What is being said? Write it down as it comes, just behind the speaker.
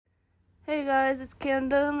Hey guys, it's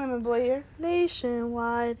Canada and Lemon Boy here.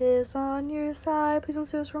 Nationwide is on your side. Please don't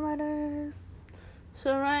sue us for minors.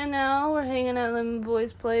 So right now we're hanging at Lemon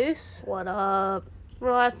Boy's place, What up?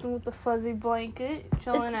 relaxing with a fuzzy blanket,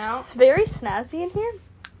 chilling out. It's very snazzy in here.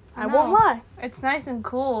 I won't lie. It's nice and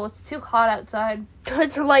cool. It's too hot outside.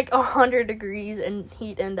 It's like 100 degrees in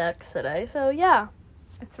heat index today. So yeah.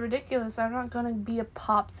 It's ridiculous. I'm not gonna be a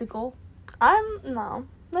popsicle. No,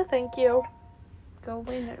 thank you. Go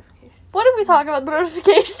away, notifications. What did we talk about the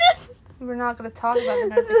notifications? We're not gonna talk about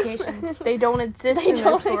the notifications. They don't exist in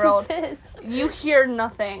this world. You hear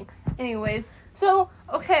nothing. Anyways, so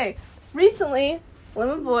okay. Recently,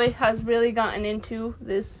 Lemon Boy has really gotten into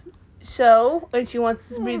this show, and she wants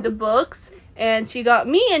to read the books, and she got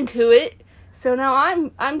me into it. So now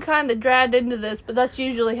I'm kind of dragged into this, but that's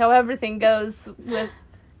usually how everything goes with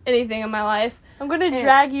anything in my life. I'm gonna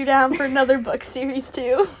drag you down for another book series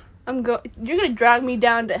too. You're gonna drag me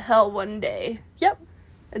down to hell one day. Yep.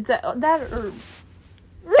 Is that or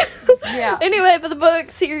yeah. Anyway, but the book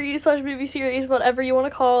series / movie series, whatever you want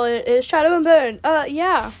to call it, is Shadow and Bone.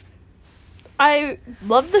 Yeah. I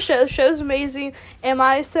love the show. The show's amazing. Am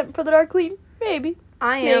I a simp for the darkling? Maybe.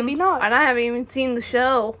 I am. Maybe not. And I haven't even seen the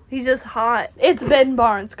show. He's just hot. It's Ben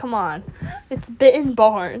Barnes. Come on. It's Ben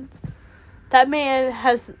Barnes. That man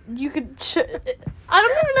has... I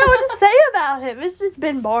don't even know what to say about him. It's just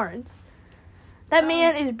Ben Barnes. That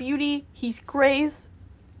man is beauty. He's grace.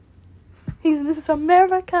 He's Miss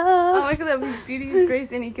America. I like that he's beauty, he's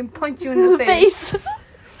grace, and he can punch you in the face.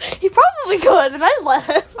 He probably could, and I'd let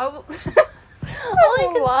him. All I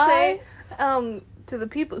can say, to the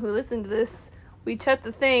people who listen to this, we checked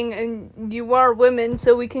the thing, and you are women,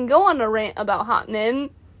 so we can go on a rant about hot men.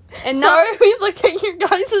 And sorry, we looked at your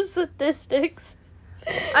guys' statistics.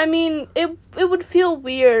 I mean, it would feel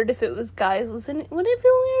weird if it was guys listening. Would it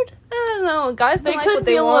feel weird? I don't know. Guys can like what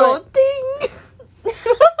they want. Ding.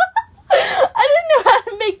 I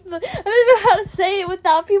didn't know how to say it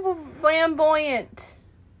without people. Flamboyant.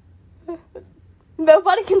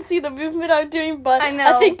 Nobody can see the movement I'm doing, but I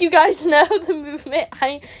know. I think you guys know the movement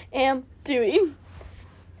I am doing.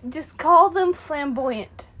 Just call them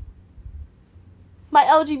flamboyant. My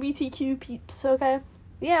LGBTQ peeps, okay?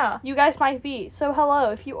 Yeah. You guys might be. So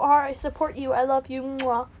hello. If you are, I support you. I love you.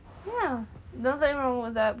 Mwah. Yeah. Nothing wrong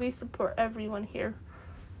with that. We support everyone here.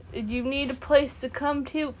 If you need a place to come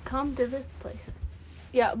to this place.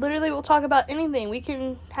 Yeah, literally we'll talk about anything. We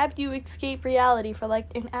can have you escape reality for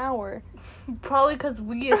like an hour. Probably because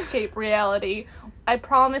we escape reality. I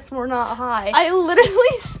promise we're not high. I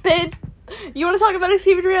literally spent... You want to talk about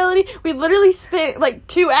escaping reality? We literally spent like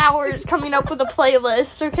 2 hours coming up with a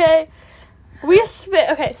playlist, okay?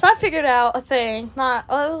 Okay, so I figured out a thing.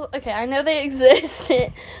 I know they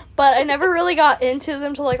existed, but I never really got into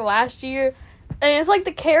them till like last year. And it's like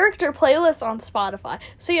the character playlist on Spotify.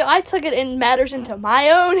 So yeah, I took it in matters into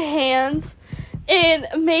my own hands and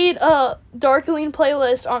made a darkling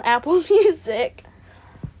playlist on Apple Music.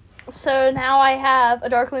 So now I have a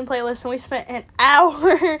darkling playlist, and we spent an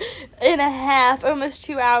hour and a half, almost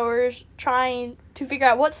 2 hours, trying to figure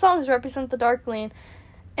out what songs represent the darkling.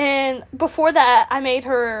 And before that, I made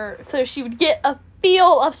her, so she would get a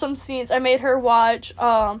feel of some scenes, I made her watch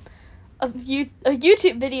a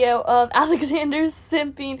YouTube video of Alexander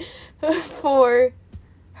simping for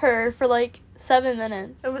her for like 7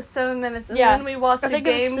 minutes. It was 7 minutes. And yeah. Then we watched a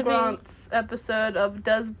Game Grumps episode of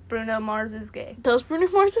Does Bruno Mars is Gay? Does Bruno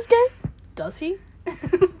Mars is gay? Does he?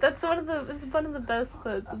 It's one of the best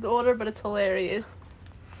clips. It's older, but it's hilarious.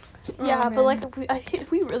 Yeah, but like I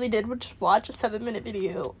think we really did just watch a 7-minute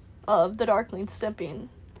video of the darkling stimping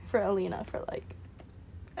for Alina for like.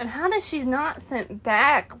 And how does she not sent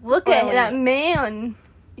back? Look at that man.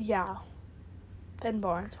 Yeah. Ben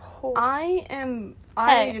Barnes. Oh. I'm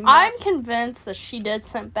convinced that she did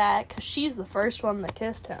send back because she's the first one that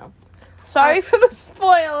kissed him. Sorry for the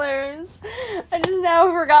spoilers. I just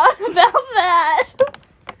now forgot about that.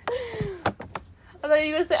 I thought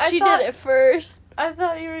you were gonna say she did it first. I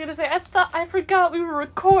thought you were gonna say I forgot we were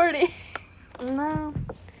recording. No.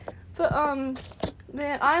 But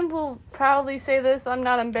man, I will proudly say this. I'm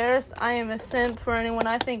not embarrassed. I am a simp for anyone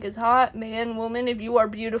I think is hot, man, woman. If you are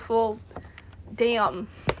beautiful, damn.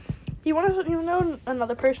 You know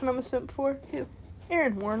another person I'm a simp for? Who?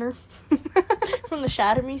 Aaron Warner. From the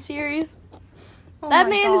Shatter Me series. Oh that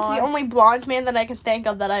man is the only blonde man that I can think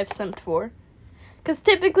of that I've simped for. Because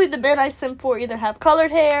typically the men I simp for either have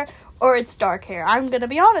colored hair or it's dark hair. I'm going to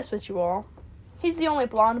be honest with you all. He's the only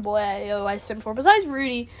blonde boy I simp for. Besides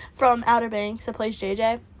Rudy from Outer Banks that plays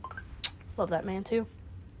JJ. Love that man too.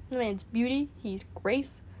 The man's beauty. He's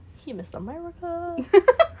grace. He missed America.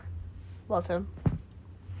 Love him.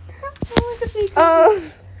 All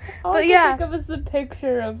but I yeah. think of is the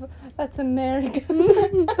picture of that's America.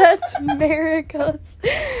 That's America's.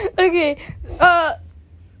 Okay.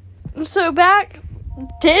 So back.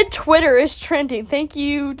 Did Twitter is trending. Thank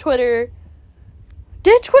you, Twitter.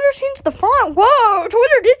 Did Twitter change the font? Whoa!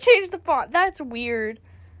 Twitter did change the font. That's weird.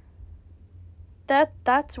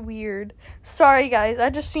 That's weird. Sorry, guys. I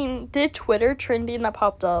just seen did Twitter trending that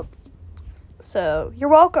popped up. So, you're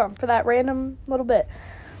welcome for that random little bit.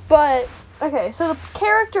 But, okay, so the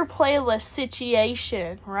character playlist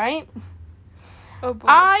situation, right? Oh boy.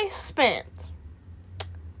 I spent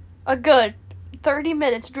a good 30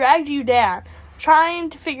 minutes, dragged you down, trying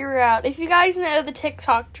to figure out, if you guys know the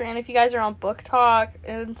TikTok trend, if you guys are on Book Talk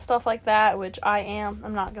and stuff like that, which I am,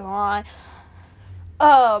 I'm not gonna lie,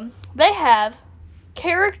 they have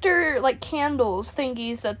character, like, candles,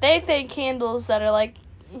 thingies that they think candles that are, like,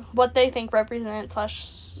 what they think represent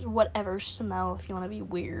 / whatever smell, if you want to be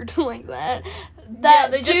weird like that. That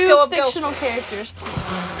they just do go up, fictional characters.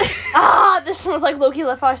 This smells like Loki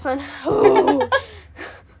left eye sun.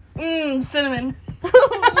 Cinnamon. Cinnamon?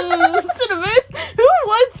 Who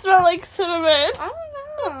would smell like cinnamon? I don't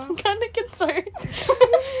I'm know. kind of concerned.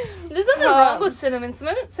 There's nothing wrong with cinnamon.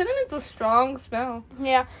 Cinnamon's a strong smell.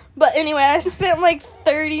 Yeah, but anyway, I spent like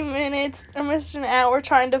 30 minutes, almost an hour,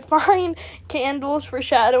 trying to find candles for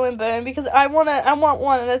Shadow and Bone because I want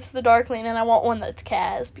one that's the darkling and I want one that's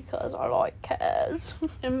Kaz because I like Kaz.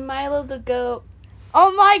 And Milo the goat.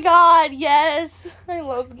 Oh my god, yes, I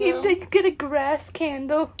love them. You get a grass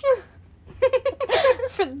candle.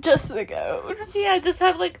 For just the goat. Yeah, just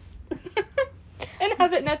have like and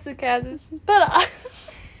have it next to Kaz's. But I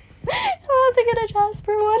want to get a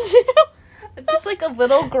Jasper one too. Just like a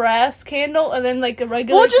little grass candle and then like a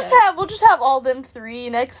regular. We'll just have all them three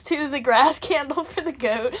next to the grass candle for the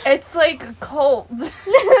goat. It's like a cult.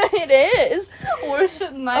 It is.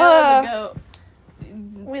 Worship Milo the goat.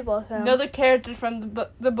 We love him. Another character from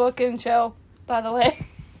the book and show, by the way.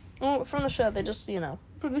 Well, from the show, they just,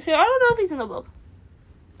 From the show, I don't know if he's in the book.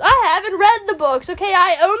 I haven't read the books, okay?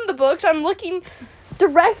 I own the books. I'm looking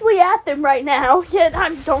directly at them right now, yet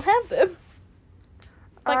I don't have them.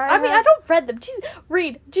 Like, I don't read them.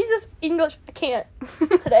 Read. Jesus, English, I can't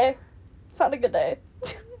today. It's not a good day.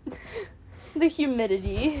 The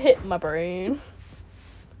humidity hit my brain.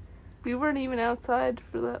 We weren't even outside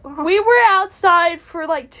for that long. We were outside for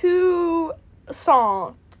like 2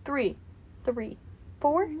 songs. 3,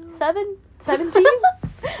 4, 7, 17?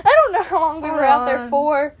 I don't know how long we were out there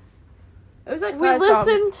for. It was like 5 We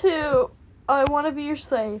listened songs. to I Want to Be Your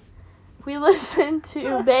Slave. We listened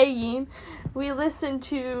to Begging. We listened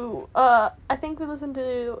to, I think we listened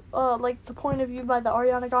to, like, The Point of View by the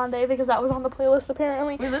Ariana Grande, because that was on the playlist,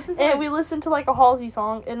 apparently. We listened to like, a Halsey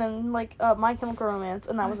song, and then, like, My Chemical Romance,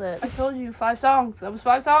 and that was it. I told you 5 songs. That was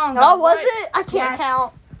 5 songs. Oh, was it? I can't Yes.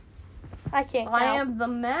 count. I can't count. I am the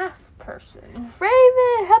math person.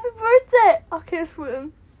 Raven, happy birthday! I can't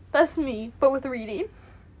swim. That's me, but with reading.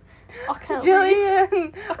 I can't read.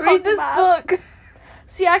 Jillian, can't read this math. book.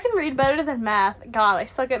 See, I can read better than math. God, I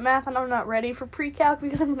suck at math and I'm not ready for pre-calc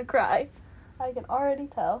because I'm gonna cry. I can already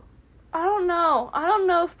tell. I don't know. I don't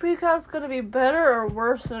know if pre-calc's gonna be better or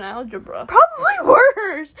worse than algebra. Probably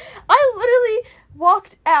worse. I literally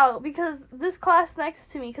walked out because this class next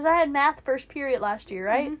to me, because I had math first period last year,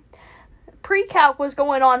 right? Mm-hmm. Pre-calc was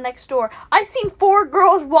going on next door. I seen 4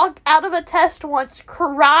 girls walk out of a test once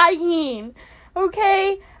crying.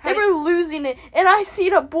 Okay? They were losing it. And I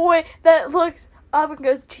seen a boy that looked up and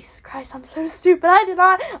goes, Jesus Christ, I'm so stupid. I did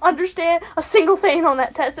not understand a single thing on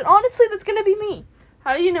that test. And honestly, that's going to be me.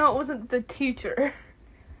 How do you know it wasn't the teacher?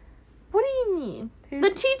 What do you mean? The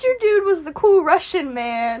teacher dude was the cool Russian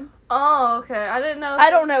man. Oh, okay. I didn't know. I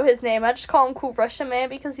don't know his name. I just call him Cool Russian Man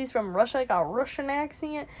because he's from Russia. Got a Russian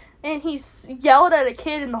accent. And he's yelled at a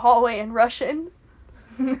kid in the hallway in Russian.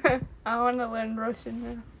 I want to learn Russian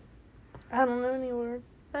now. I don't know any word.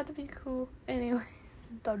 That'd be cool. Anyway.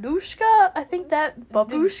 Dadushka? I think that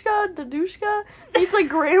babushka, dadushka means like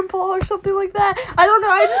grandpa or something like that. I don't know.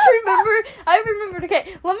 I remembered.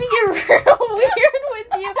 Okay, let me get real weird with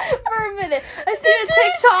you for a minute. I seen a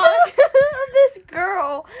TikTok of this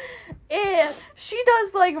girl, and she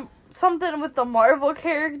does like something with the Marvel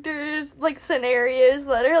characters, like scenarios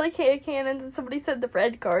that are like canons, and somebody said the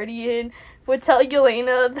Red Guardian would tell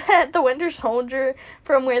Yelena that the Winter Soldier,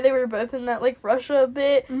 from where they were both in that like Russia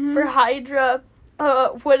bit for Hydra,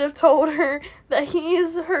 would have told her that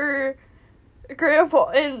he's her grandpa,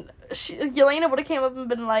 and Yelena would have came up and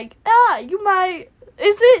been like, you might.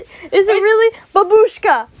 Is it really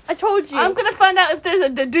babushka? I told you. I'm gonna find out if there's a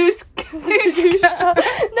dadushka. No,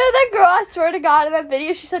 that girl, I swear to God, in that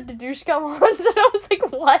video, she said dadushka once, and I was like,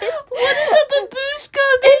 what? What is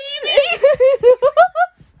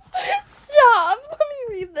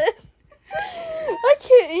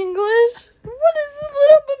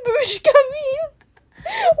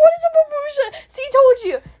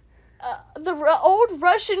old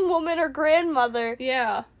Russian woman or grandmother.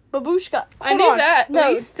 Yeah. Babushka. I knew that.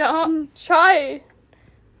 No. Please stop. Try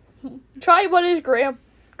what does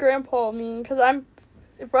grandpa mean, because I'm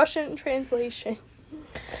Russian translation.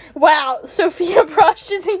 Wow, Sophia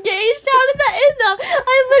Brush is engaged. How did that end up?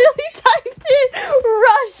 I literally typed in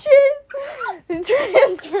Russian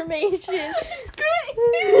transformation. It's great.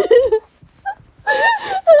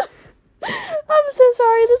 I'm so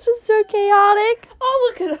sorry. This was so chaotic. I'll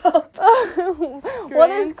look it up.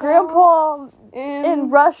 What is grandpa in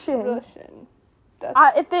Russian? Russian.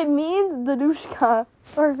 If it means Dadushka,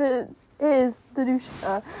 or if it is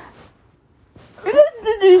Dadushka. It is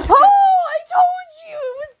Dadushka. Oh, I told you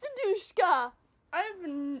it was Dadushka.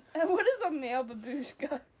 What is a male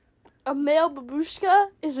babushka? A male babushka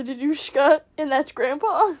is a Dadushka, and that's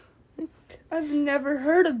grandpa. I've never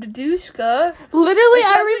heard of Dadushka. Literally, I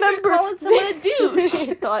Like remember you're calling someone a douche.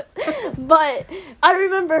 It does. But I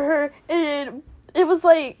remember her, and it was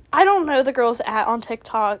like, I don't know the girl's on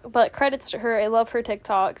TikTok, but credits to her. I love her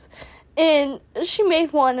TikToks. And she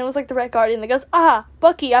made one, and it was like the Red Guardian that goes,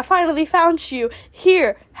 Bucky, I finally found you.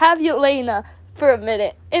 Here, have Yelena for a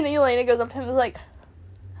minute. And then Yelena goes up to him and is like,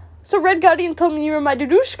 so Red Guardian told me you were my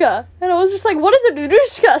Dudushka. And I was just like, what is a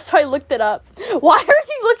Dudushka? So I looked it up. Why are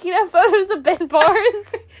you looking at photos of Ben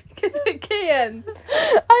Barnes? Because I can.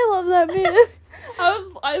 I love that man.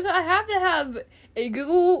 I have to have a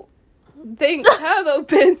Google thing tab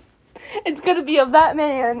open. It's going to be of that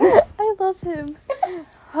man. I love him.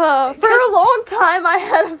 For a long time, I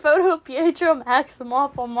had a photo of Pietro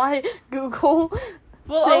Maximoff on my Google.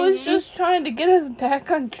 Well, thingy. I was just trying to get us back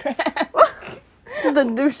on track. The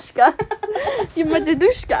Dushka. You're my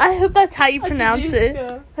Dudushka. I hope that's how you pronounce it.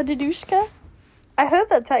 A Dudushka? I hope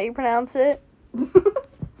that's how you pronounce it.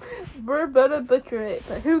 We're gonna butcher it,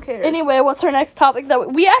 but who cares? Anyway, what's our next topic?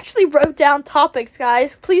 We actually wrote down topics,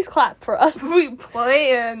 guys. Please clap for us. We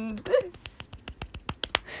planned.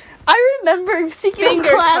 I remember, speaking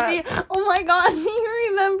Finger of clapping, oh my god, do you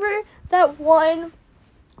remember that one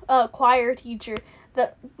choir teacher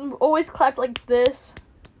that always clapped like this?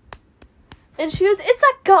 And she goes, it's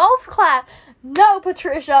a golf clap. No,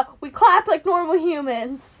 Patricia, we clap like normal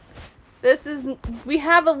humans. We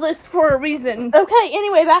have a list for a reason. Okay,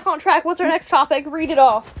 anyway, back on track. What's our next topic? Read it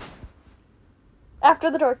off.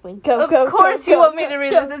 After the darkling. Go. Of course you want me to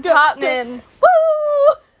read this. It's happening.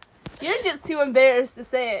 Woo! You're just too embarrassed to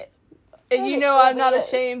say it. And you know I'm not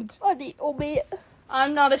ashamed.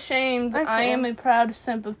 I'm not ashamed. Okay. I am a proud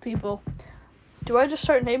simp of people. Do I just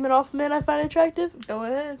start naming off men I find attractive? Go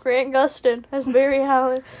ahead. Grant Gustin. That's Barry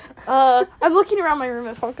Allen. I'm looking around my room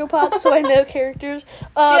at Funko Pops, so I know characters.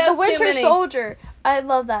 The Winter Soldier. I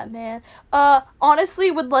love that man. Honestly,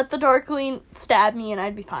 would let the Darkling stab me and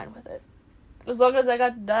I'd be fine with it. As long as I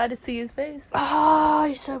got to die to see his face. Oh,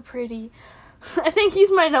 he's so pretty. I think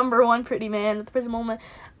he's my number one pretty man at the present moment.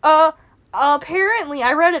 Apparently,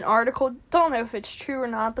 I read an article, don't know if it's true or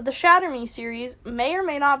not, but the Shatter Me series may or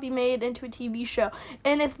may not be made into a TV show.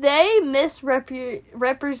 And if they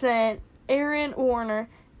misrepresent Aaron Warner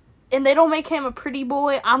and they don't make him a pretty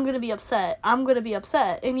boy, I'm going to be upset.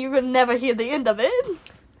 And you're going to never hear the end of it.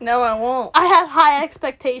 No, I won't. I have high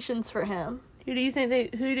expectations for him. Who do you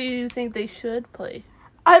think they should play?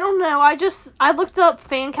 I don't know. I looked up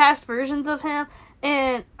fan cast versions of him.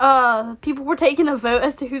 And, people were taking a vote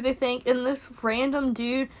as to who they think, and this random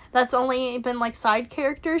dude that's only been, like, side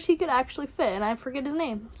characters, he could actually fit, and I forget his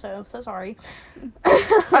name, so sorry.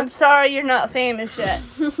 I'm sorry you're not famous yet.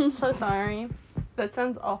 So sorry. That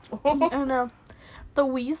sounds awful. Oh, no. The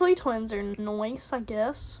Weasley twins are nice, I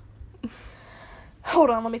guess.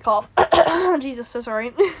 Hold on, let me cough. Jesus, so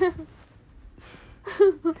sorry.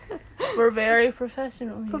 We're very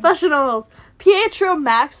professional here. Professionals. Pietro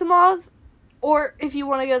Maximoff. Or, if you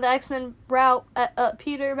want to go the X-Men route,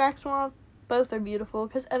 Peter Maximoff, both are beautiful.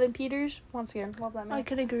 Because Evan Peters, once again, love that man. I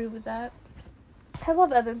could agree with that. I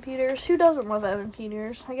love Evan Peters. Who doesn't love Evan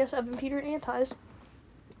Peters? I guess Evan Peters antis.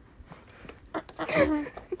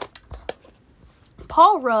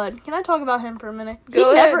 Paul Rudd. Can I talk about him for a minute?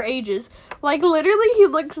 Go he ahead. never ages. Like, literally, he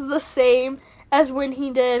looks the same as when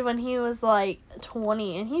he did when he was, like,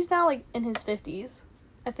 20. And he's now, like, in his 50s,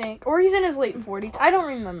 I think. Or he's in his late 40s. I don't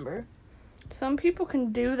remember. Some people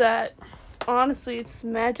can do that. Honestly, it's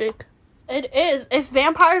magic. It is. If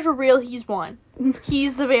vampires were real, he's one.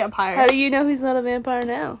 He's the vampire. How do you know he's not a vampire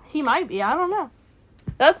now? He might be. I don't know.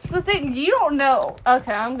 That's the thing. You don't know.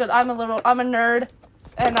 Okay, I'm good. I'm a nerd,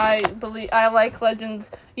 and I like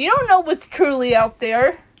legends. You don't know what's truly out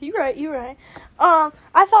there. You're right.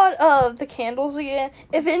 I thought of the candles again.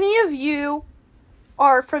 If any of you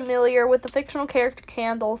are familiar with the fictional character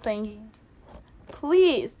candle thingy,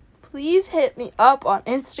 please please hit me up on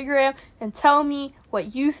Instagram and tell me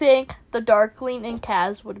what you think the Darkling and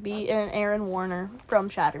Kaz would be, and Aaron Warner from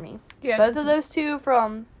Shatter Me. Yeah, both of those two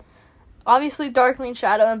from, obviously, Darkling,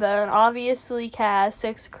 Shadow and Bone, obviously, Kaz,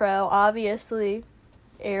 Six Crow, obviously,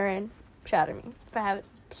 Aaron, Shatter Me, if I haven't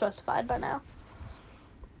specified by now.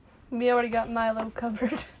 We already got Milo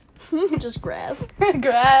covered. Just grass.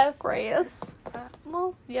 Grass.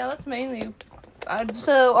 Well, yeah, that's mainly...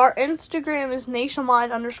 So, our Instagram is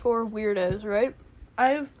nationwide_weirdos, right?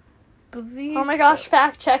 I believe... Oh my gosh,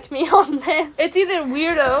 fact check me on this. It's either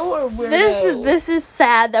weirdo or weirdo. This is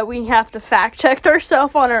sad that we have to fact check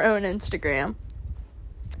ourselves on our own Instagram.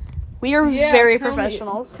 We are very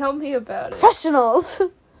professionals. Tell me about it. Professionals!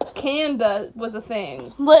 Canva was a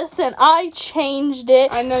thing. Listen, I changed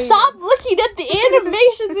it. I know. Stop looking at the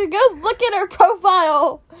animations and go look at our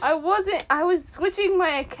profile. I was switching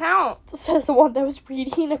my account. Says the one that was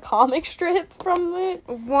reading a comic strip from it.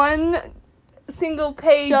 One single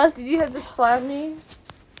page. Did you have to slap me?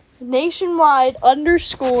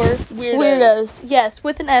 Nationwide_weirdos. Yes,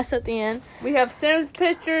 with an S at the end. We have Sims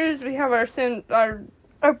pictures. We have our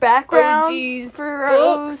background OGs, for our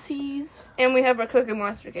books, OCs. And we have our Cookie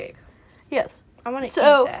Monster cake. Yes. I want to eat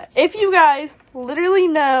that. If you guys literally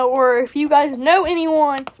know, or if you guys know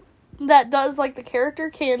anyone that does, like, the character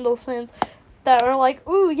candle scents that are like,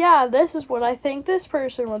 ooh, yeah, this is what I think this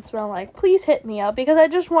person would smell like, please hit me up, because I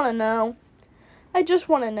just want to know.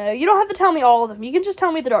 You don't have to tell me all of them. You can just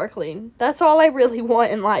tell me the Darkling. That's all I really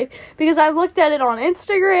want in life. Because I've looked at it on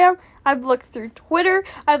Instagram, I've looked through Twitter,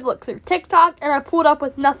 I've looked through TikTok, and I've pulled up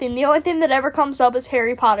with nothing. The only thing that ever comes up is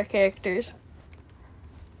Harry Potter characters.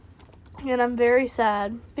 And I'm very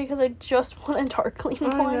sad, because I just want a Darkling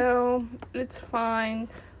one. I know. It's fine.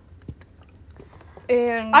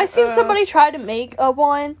 And I seen somebody try to make a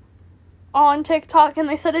one on TikTok, and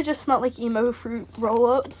they said it just smelled like emo fruit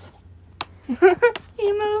roll-ups.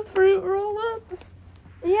 Emo fruit roll-ups?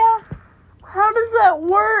 Yeah. How does that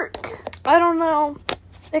work? I don't know.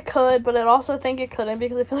 It could, but I also think it couldn't,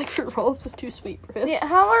 because I feel like fruit roll-ups is too sweet for it. Yeah,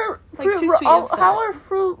 how are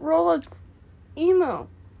fruit roll-ups emo?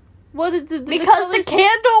 What is it? Because the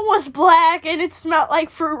candle was black and it smelled like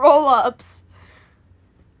fruit roll-ups.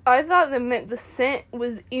 I thought that meant the scent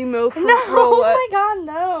was emo fruit roll-ups. Oh my god,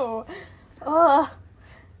 no.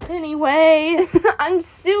 Anyway. I'm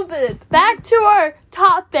stupid. Back to our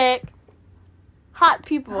topic. Hot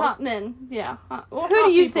people. Hot men, yeah. Who do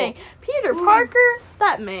you think? Peter Parker?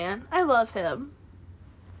 That man. I love him.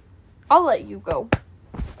 I'll let you go.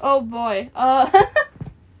 Oh boy.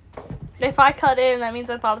 If I cut in, that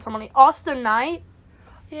means I thought of somebody. Austin Knight?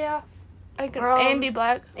 Yeah. Andy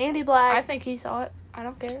Black. Andy Black. I think he saw it. I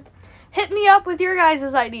don't care. Hit me up with your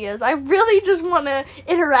guys' ideas. I really just want to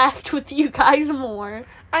interact with you guys more.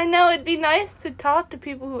 I know, it'd be nice to talk to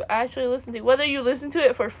people who actually listen to it. Whether you listen to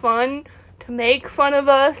it for fun, to make fun of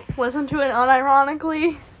us. Listen to it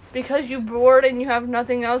unironically. Because you're bored and you have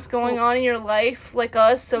nothing else going on in your life like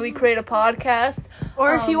us, so we create a podcast.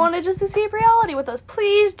 Or if you want to just escape reality with us,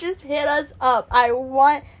 please just hit us up. I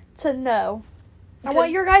want to know. I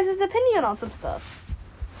want your guys' opinion on some stuff.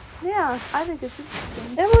 Yeah, I think it's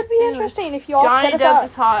interesting. It would be interesting if you all Johnny hit us up. Depp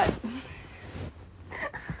is hot.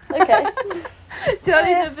 Okay.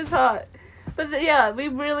 Johnny Depp is hot. But we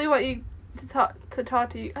really want you to talk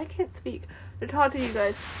to you. I can't speak. To talk to you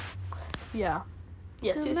guys. Yeah.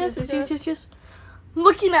 Yes.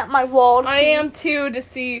 Looking at my wall. I am too, to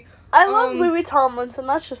see. I love Louis Tomlinson.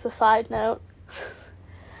 That's just a side note.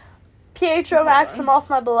 Pietro Maximoff,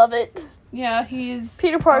 my beloved. Yeah, he's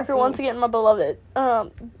Peter Parker, once again, my beloved.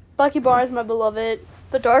 Bucky Barnes, my beloved.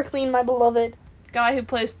 The Darkling, my beloved. Guy who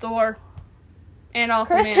plays Thor. And Aquaman.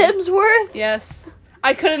 Chris Hemsworth? Yes.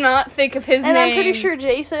 I could not think of his name. And I'm pretty sure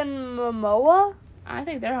Jason Momoa? I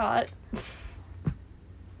think they're hot.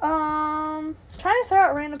 Trying to throw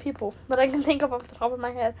out random people that I can think of off the top of my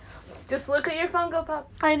head. Just look at your Funko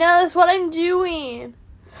Pops. I know, that's what I'm doing.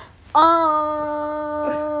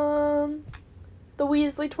 The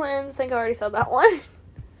Weasley twins, I think I already said that one.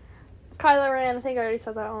 Kylo Ren, I think I already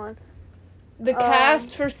said that one. The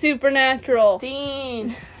cast for Supernatural.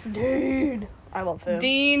 Dean. Dude. I love him.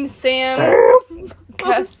 Dean, Sam.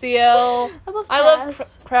 Castiel. I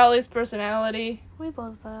love Crowley's personality. We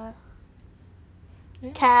love that.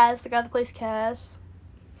 Yeah. Kaz, the guy that plays Kaz.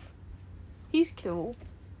 He's cool.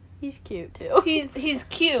 He's cute, too. He's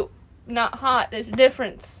cute, not hot. There's a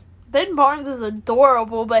difference. Ben Barnes is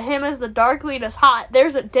adorable, but him as the Darkling is hot.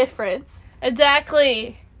 There's a difference.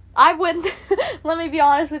 Exactly. I wouldn't... Let me be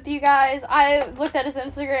honest with you guys. I looked at his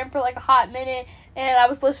Instagram for like a hot minute, and I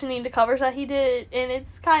was listening to covers that he did, and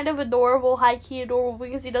it's kind of adorable, high-key adorable,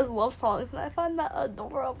 because he does love songs, and I find that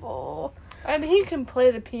adorable. I mean, he can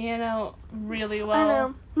play the piano really well. I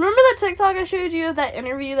know. Remember that TikTok I showed you of that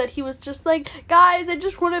interview that he was just like, guys, I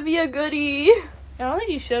just want to be a goodie? I don't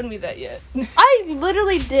think you showed me that yet. I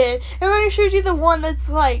literally did. And then I showed you the one that's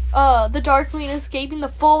like, the darkling escaping the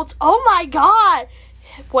folds. Oh my god!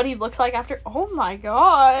 What he looks like after. Oh my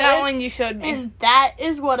god. That one you showed me. And that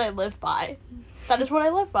is what I live by. That is what I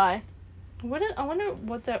live by. I wonder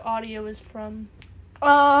what the audio is from. I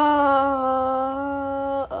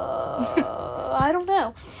don't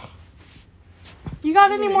know. You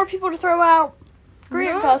got any more people to throw out?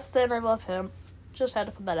 Grant Gustin, I love him. Just had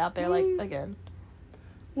to put that out there, again.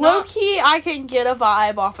 Low-key, I can get a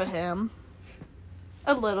vibe off of him.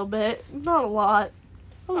 A little bit. Not a lot.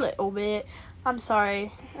 A little bit. I'm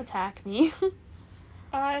sorry. Attack me.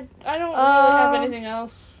 I don't really have anything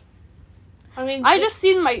else. I mean... I just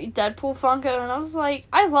seen my Deadpool Funko, and I was like,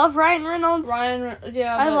 I love Ryan Reynolds. I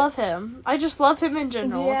love him. I just love him in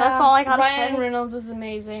general. Yeah, that's all I gotta say. Ryan Reynolds is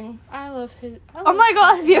amazing. I love his... Oh my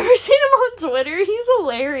god, have you ever seen him on Twitter? He's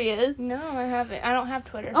hilarious. No, I haven't. I don't have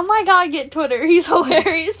Twitter. Oh my god, get Twitter. He's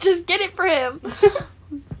hilarious. Just get it for him.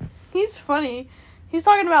 He's funny. He's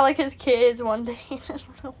talking about, like, his kids one day. I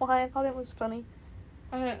don't know why. I thought it was funny.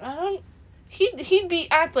 I don't... He'd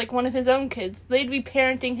act like one of his own kids. They'd be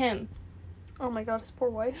parenting him. Oh my god, his poor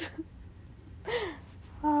wife.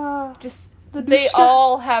 They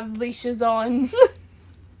all have leashes on.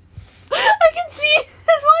 I can see his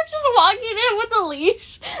wife just walking in with a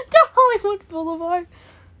leash to Hollywood Boulevard.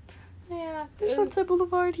 Yeah. Sunset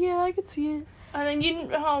Boulevard, yeah, I can see it. And then it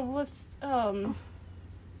was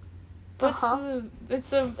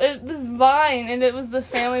Vine, and it was the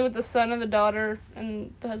family with the son and the daughter,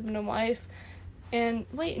 and the husband and wife. And,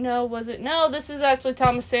 wait, no, was it? No, this is actually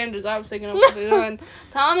Thomas Sanders. I was thinking of the one.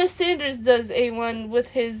 Thomas Sanders does a one with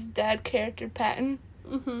his dad character, Patton.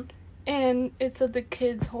 Mm-hmm. And it's of the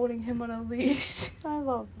kids holding him on a leash. I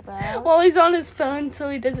love that. While he's on his phone so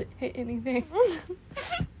he doesn't hit anything.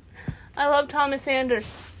 I love Thomas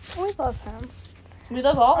Sanders. We love him. We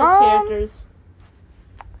love all his characters.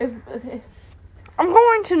 I'm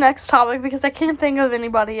going to next topic because I can't think of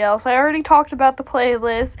anybody else. I already talked about the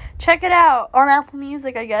playlist. Check it out on Apple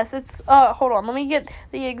Music, I guess. It's, hold on. Let me get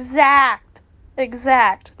the exact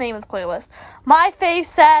name of the playlist. My Fave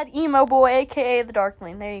Sad Emo Boy, a.k.a. The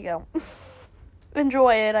Darkling. There you go.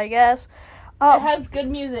 Enjoy it, I guess. It has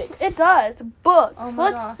good music. It does. Books. Oh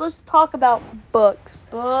my gosh. Let's talk about books.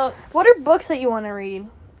 Books. What are books that you want to read?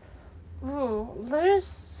 Ooh,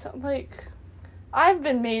 there's, I've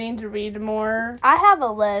been meaning to read more. I have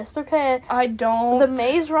a list, okay? I don't. The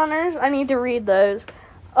Maze Runners, I need to read those.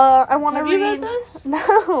 I want to read... Have you read those?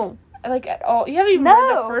 No. At all? You haven't even read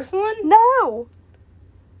the first one? No.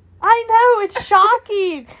 I know, it's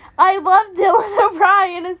shocking. I love Dylan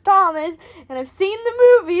O'Brien as Thomas, and I've seen the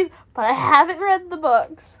movies, but I haven't read the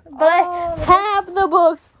books. But I have the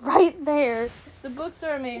books right there. The books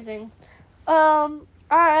are amazing.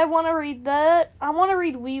 I want to read that. I want to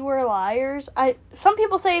read We Were Liars. Some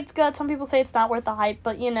people say it's good, some people say it's not worth the hype,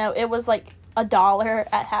 but, it was like $1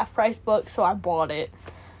 at half-price books, so I bought it.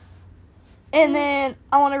 And then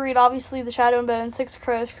I want to read, obviously, The Shadow and Bone, Six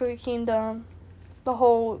Crows, Crooked Kingdom, the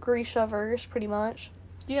whole Grisha-verse, pretty much.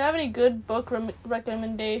 Do you have any good book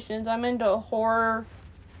recommendations? I'm into horror.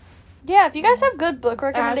 Yeah, if you guys have good book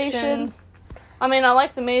recommendations. Actions. I mean, I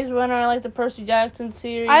like the Maze Runner. I like the Percy Jackson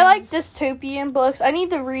series. I like dystopian books. I need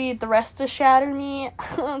to read the rest of Shatter Me,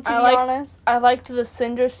 to be honest. I liked the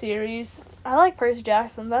Cinder series. I like Percy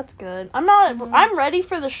Jackson. That's good. I'm ready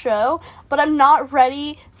for the show, but I'm not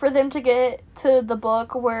ready for them to get to the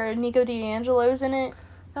book where Nico D'Angelo's in it.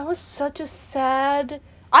 That was such a sad...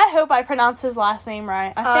 I hope I pronounced his last name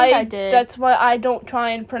right. I think I did. That's why I don't try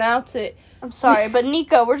and pronounce it. I'm sorry, but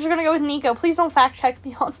Nico. We're just going to go with Nico. Please don't fact check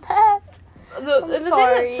me on that. The thing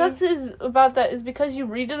that sucks about that is because you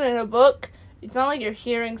read it in a book, it's not like you're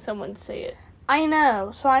hearing someone say it. I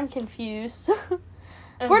know, so I'm confused.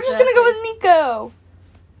 We're just gonna go with Nico.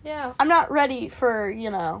 Yeah. I'm not ready for,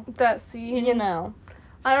 that scene. I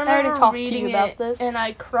already talked to you about this. And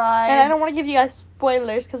I cried. And I don't want to give you guys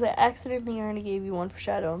spoilers because I accidentally already gave you one for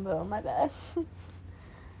Shadow and Bone. My bad.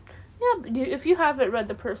 Yeah, but if you haven't read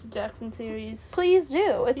the Percy Jackson series, please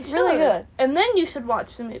do. It's really good. And then you should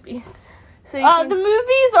watch the movies. So the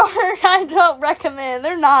movies I don't recommend.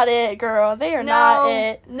 They're not it, girl. They are not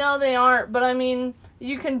it. No, they aren't. But I mean,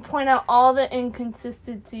 you can point out all the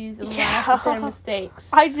inconsistencies and laugh at their mistakes.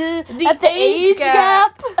 I did. The age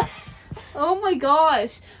gap. Oh my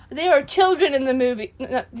gosh. They are children in the movie.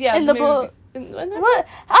 Yeah, in the book. What?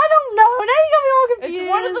 I don't know. Now you got me all confused. It's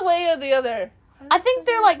one of the way or the other. I think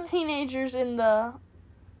they're like teenagers in the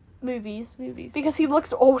movies. Because he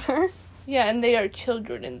looks older. Yeah, and they are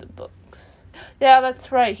children in the books. Yeah,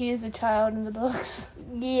 that's right. He is a child in the books.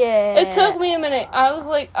 Yeah. It took me a minute. I was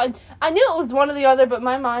like, I knew it was one or the other, but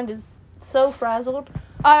my mind is so frazzled.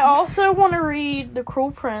 I also want to read The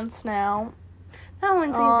Cruel Prince now. That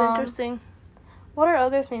one seems interesting. What are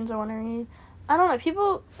other things I want to read? I don't know.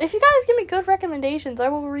 People, if you guys give me good recommendations, I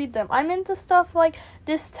will read them. I'm into stuff like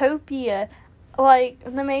dystopia, like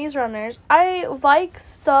The Maze Runners. I like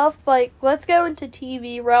stuff like, let's go into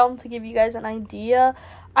TV realm to give you guys an idea.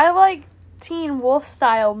 I like Teen Wolf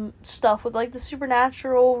style stuff with like the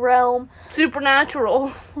supernatural realm.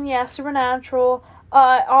 Supernatural. Yeah, supernatural.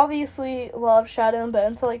 Obviously love Shadow and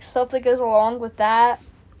Bone, so like stuff that goes along with that.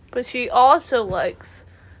 But she also likes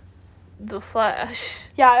The Flash.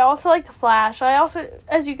 Yeah, I also like The Flash. I also,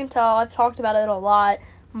 as you can tell, I've talked about it a lot.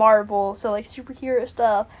 Marvel, so like superhero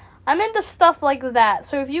stuff. I'm into stuff like that.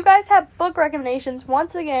 So if you guys have book recommendations,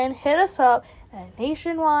 once again, hit us up at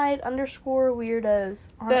nationwide_weirdos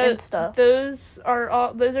on Insta. Those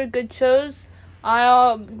are good shows.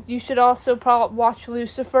 You should also watch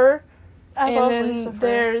Lucifer. I love Lucifer.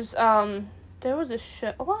 There's there was a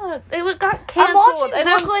show. What? It got canceled, and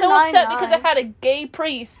I'm so upset Nine-Nine. because it had a gay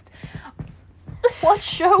priest. What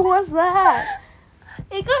show was that?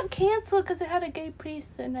 It got canceled because it had a gay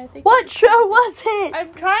priest, and I think. What show was it?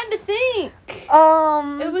 I'm trying to think.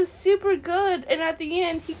 It was super good, and at the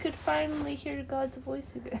end, he could finally hear God's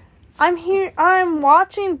voice again. I'm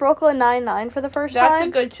watching Brooklyn Nine-Nine for the first time. That's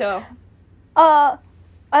a good show. I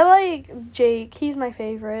like Jake. He's my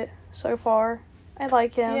favorite so far. I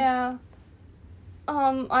like him. Yeah.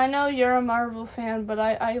 I know you're a Marvel fan, but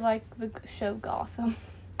I like the show Gotham.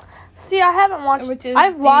 See, I haven't watched.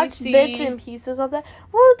 I've watched bits and pieces of that.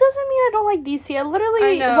 Well, it doesn't mean I don't like DC. I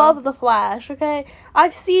literally love The Flash. Okay,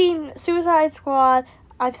 I've seen Suicide Squad.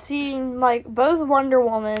 I've seen like both Wonder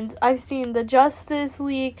Womans. I've seen the Justice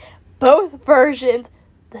League, both versions.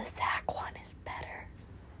 The Zack one is better.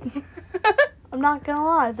 I'm not gonna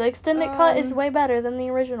lie. The extended cut is way better than the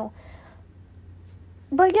original.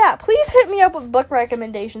 But yeah, please hit me up with book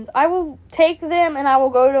recommendations. I will take them and I will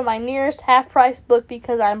go to my nearest half-price book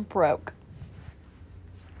because I'm broke.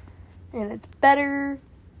 And it's better,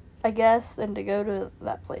 I guess, than to go to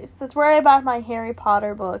that place. That's where I buy my Harry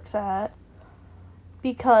Potter books at.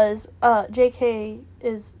 Because JK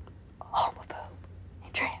is homophobe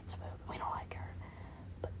and transphobe. We don't like her.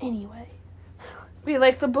 But anyway. We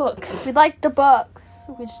like the books. We like the books.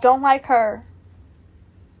 We just don't like her.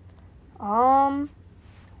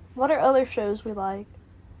 What are other shows we like?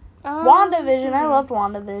 WandaVision. I loved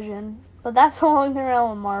WandaVision. But that's along the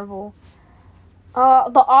realm of Marvel. The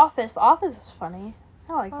Office. The Office is funny.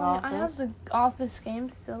 I like The Office. I have the Office game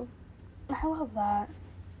still. I love that.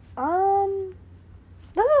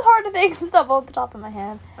 This is hard to think of stuff off the top of my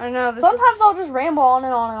head. I know. Sometimes I'll just ramble on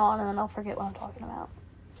and on and on, and then I'll forget what I'm talking about.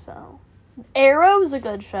 So, Arrow's a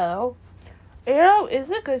good show. Arrow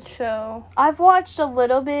is a good show. I've watched a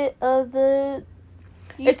little bit of the...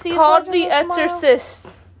 It's called The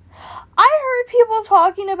Exorcist. I heard people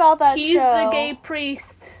talking about that show. He's the gay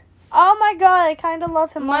priest. Oh my god, I kind of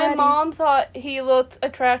love him already. My mom thought he looked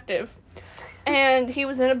attractive. And he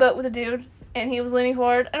was in a boat with a dude. And he was leaning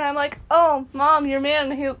forward. And I'm like, oh, Mom, your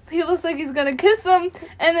man, he looks like he's gonna kiss him.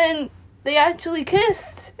 And then they actually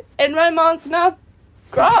kissed. And my mom's mouth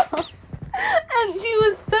dropped. And she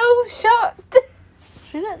was so shocked.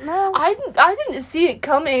 She didn't know. I didn't see it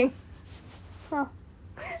coming. Huh.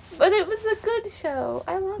 But it was a good show.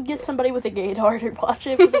 I loved it. Get somebody with a gaydar to watch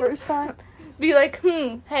it for the first time. Be like,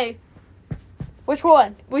 hey. Which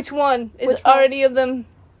one? Which one? Is already of them,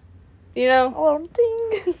 you know? A little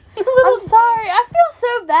ding. I'm sorry. I feel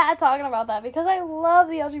so bad talking about that because I love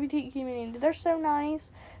the LGBT community. They're so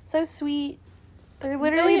nice. So sweet. They're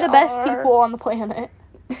literally the best people on the planet.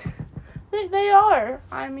 They are.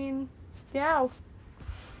 I mean, yeah.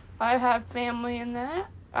 I have family in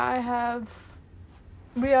that.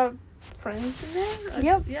 We have friends in there.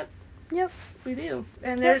 Yep. We do.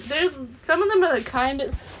 And there's some of them are the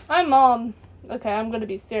kindest. My mom. Okay, I'm gonna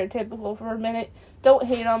be stereotypical for a minute. Don't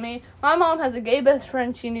hate on me. My mom has a gay best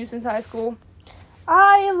friend she knew since high school.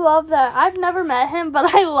 I love that. I've never met him,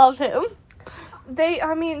 but I love him. They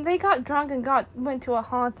got drunk and went to a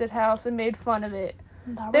haunted house and made fun of it.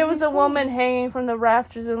 There was a woman hanging from the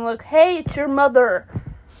rafters and looked, hey, it's your mother.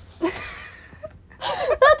 And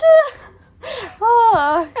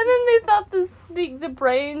then they thought the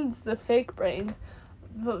fake brains,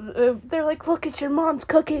 they're like, look, it's your mom's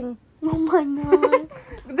cooking. Oh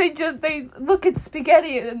my god. They look at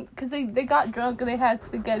spaghetti because they got drunk and they had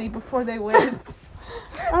spaghetti before they went.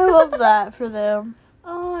 I love that for them.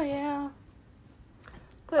 Oh yeah.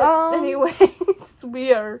 But anyways,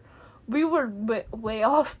 we were way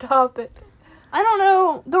off topic. I don't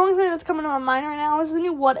know. The only thing that's coming to my mind right now is the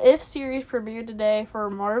new What If series premiered today for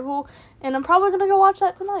Marvel, and I'm probably gonna go watch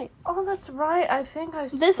that tonight. Oh, that's right. I think I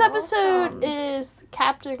saw This episode is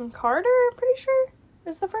Captain Carter, I'm pretty sure,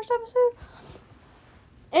 is the first episode.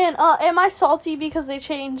 And am I salty because they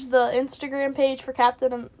changed the Instagram page for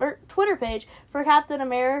or Twitter page for Captain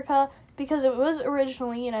America, because it was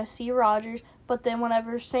originally, Steve Rogers, but then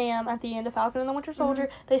whenever Sam, at the end of Falcon and the Winter Soldier,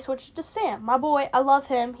 they switched to Sam. My boy, I love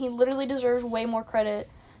him. He literally deserves way more credit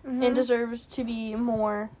and deserves to be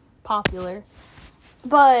more popular.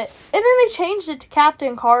 And then they changed it to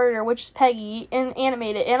Captain Carter, which is Peggy, and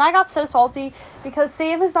animated. And I got so salty because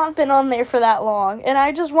Sam has not been on there for that long. And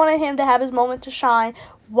I just wanted him to have his moment to shine.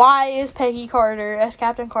 Why is Peggy Carter as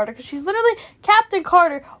Captain Carter? Because she's literally Captain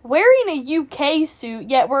Carter wearing a UK suit,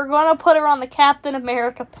 yet we're going to put her on the Captain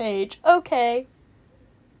America page. Okay.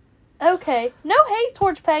 No hate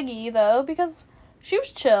towards Peggy, though, because she was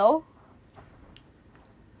chill.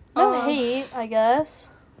 No hate, I guess.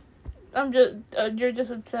 You're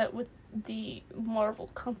just upset with the Marvel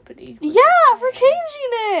company. Yeah, for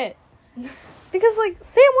changing it. Because,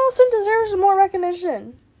 Sam Wilson deserves more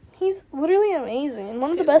recognition. He's literally amazing.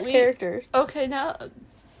 One of the best characters. Okay, now,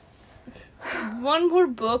 one more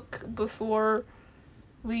book before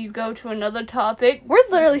we go to another topic. We're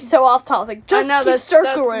literally so off topic. Just keep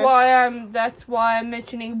circling. That's why I'm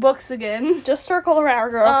mentioning books again. Just circle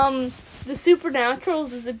around, girl. The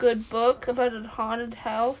Supernaturals is a good book about a haunted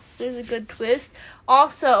house. There's a good twist.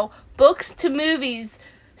 Also, books to movies.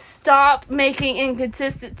 Stop making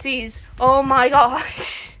inconsistencies. Oh my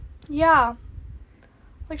gosh. Yeah.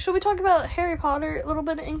 Should we talk about Harry Potter? A little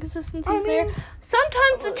bit of inconsistencies there.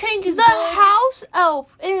 Sometimes the changes. The house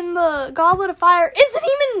elf in the Goblet of Fire isn't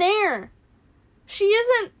even there. She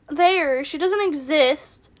isn't there. She doesn't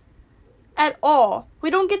exist at all. We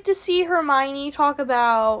don't get to see Hermione talk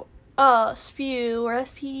about spew or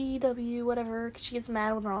SPEW, whatever, because she gets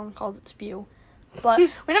mad when Ron calls it spew. But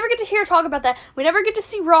we never get to hear her talk about that. We never get to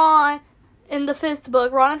see Ron in the 5th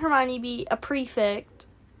book, Ron and Hermione, be a prefect.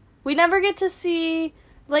 We never get to see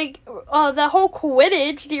the whole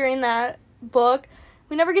Quidditch during that book.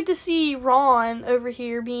 We never get to see Ron over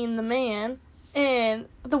here being the man. And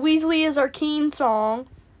the Weasley is our Keen song.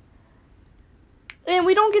 And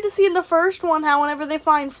we don't get to see in the first one how whenever they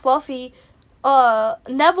find Fluffy,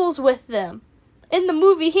 Neville's with them. In the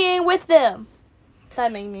movie, he ain't with them.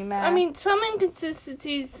 That made me mad. Some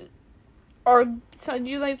inconsistencies are, so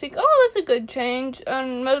you think, oh, that's a good change.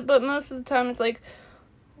 But most of the time it's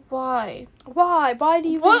why? Why do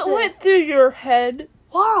you What went through your head?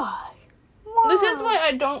 Why? This is why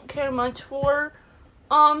I don't care much for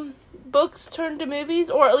books turned to movies,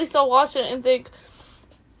 or at least I'll watch it and think.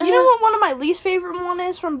 You know what one of my least favorite one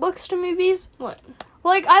is from books to movies? What?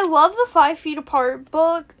 I love the 5 Feet Apart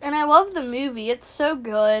book, and I love the movie. It's so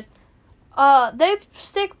good. They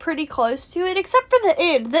stick pretty close to it, except for the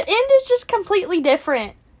end. The end is just completely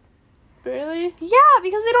different. Really? Yeah,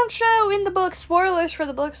 because they don't show in the book. Spoilers for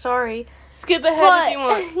the book, sorry. Skip ahead if you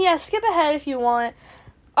want. Yeah, skip ahead if you want.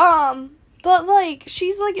 But,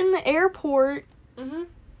 she's, in the airport. Mm-hmm.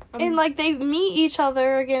 And, they meet each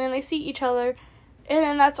other again, and they see each other. And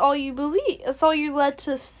then that's all you believe. That's all you're led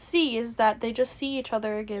to see, is that they just see each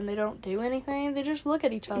other again. They don't do anything. They just look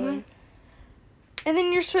at each other. Mm-hmm. And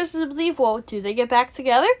then you're supposed to believe, well, do they get back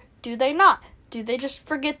together? Do they not? Do they just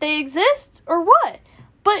forget they exist? Or what?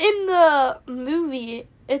 But in the movie,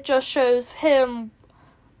 it just shows him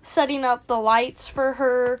setting up the lights for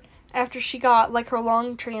her after she got, her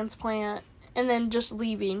lung transplant, and then just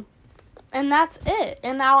leaving. And that's it.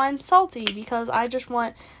 And now I'm salty because I just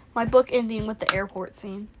want my book ending with the airport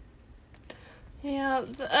scene. Yeah.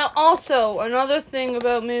 Also, another thing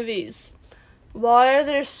about movies. Why are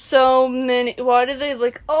there so many? Why do they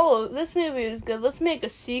oh, this movie is good, let's make a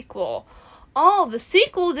sequel. Oh, the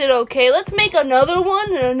sequel did okay. Let's make another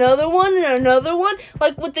one, and another one, and another one.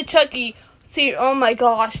 With the Chucky. See, oh my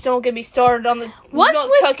gosh, don't get me started on the What's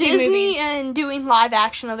with Chucky Disney movies. And doing live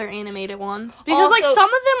action of their animated ones? Because, Also, some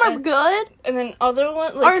of them are good. And then other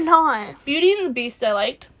ones, are not. Beauty and the Beast I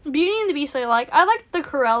liked. Beauty and the Beast I like. I liked the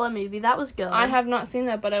Cruella movie. That was good. I have not seen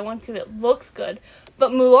that, but I want to. It looks good.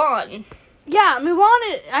 But Mulan. Yeah,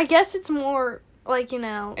 Mulan, I guess it's more...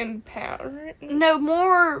 empowering? No,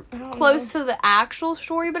 more close to the actual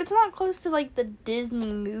story, but it's not close to, the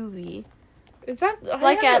Disney movie. Is that...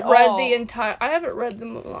 I haven't read the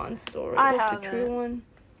Mulan story. I haven't. The true one.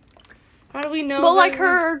 How do we know? But, like,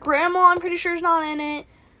 her grandma, I'm pretty sure, is not in it.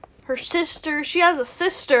 Her sister. She has a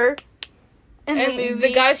sister in the movie.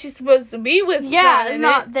 The guy she's supposed to be with is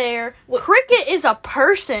not there. What? Cricket is a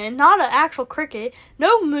person, not an actual cricket.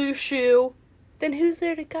 No Mushu. Then who's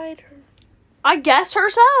there to guide her? I guess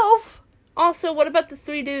herself. Also, what about the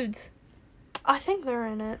 3 dudes? I think they're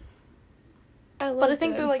in it. But I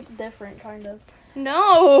think they're, like, different, kind of.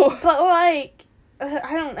 No. But, like,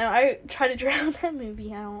 I don't know. I tried to drown that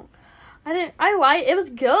movie out. It was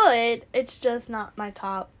good. It's just not my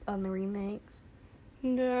top on the remakes.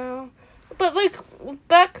 No. But, like,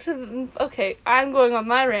 back to, okay, I'm going on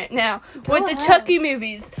my rant now. With the Chucky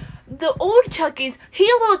movies. The old Chuckies,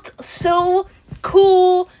 he looked so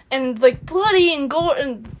cool and, like, bloody and gore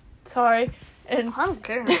and, sorry. And I don't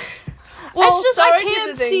care. Well, it's just I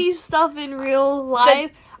can't see stuff in real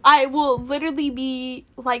life. I will literally be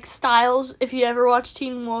like Styles if you ever watch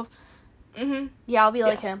Teen Wolf. Mm-hmm. Yeah, I'll be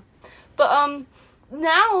like him. But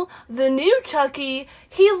now the new Chucky,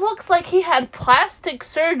 he looks like he had plastic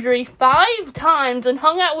surgery 5 times and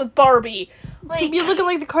hung out with Barbie. Like, you looking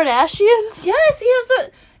like the Kardashians? Yes,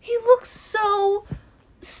 he looks so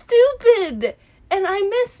stupid, and I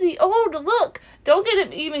miss the old look. Don't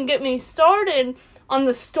even get me started on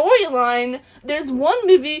the storyline. There's one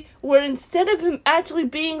movie where instead of him actually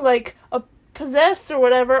being like a possessed or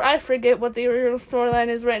whatever, I forget what the original storyline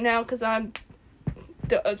is right now because I'm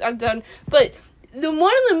done. But one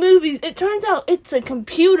of the movies, it turns out it's a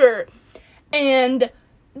computer, and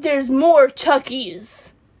there's more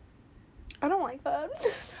Chuckies. I don't like that.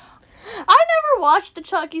 I never watched the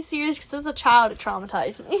Chucky series because as a child it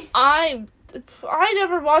traumatized me. I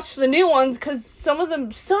never watched the new ones because some of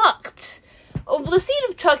them sucked. Oh, the Seed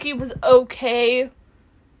of Chucky was okay.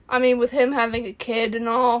 I mean, with him having a kid and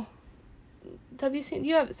all.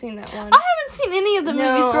 You haven't seen that one. I haven't seen any of the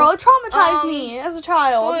movies, girl. It traumatized me as a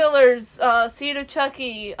child. Spoilers. Seed of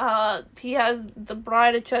Chucky. He has the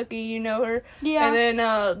Bride of Chucky, you know her. Yeah. And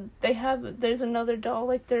then, there's another doll,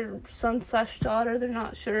 like their son/daughter. They're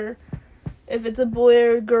not sure if it's a boy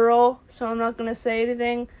or a girl, so I'm not gonna say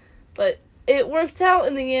anything. But it worked out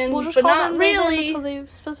in the end, but not really. They're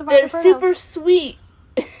super sweet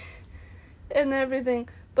and everything.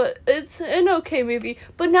 But it's an okay movie.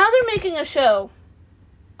 But now they're making a show.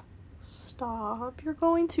 Stop. You're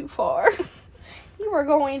going too far. You are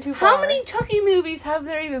going too far. How many Chucky movies have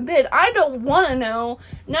there even been? I don't want to know.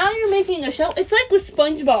 Now you're making a show. It's like with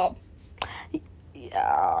SpongeBob.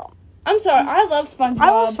 Yeah. I'm sorry. I love SpongeBob.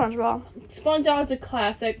 I love SpongeBob. SpongeBob is a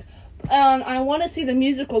classic. I want to see the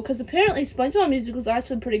musical because apparently SpongeBob musical is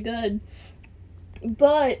actually pretty good.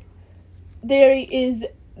 But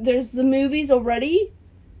there's the movies already.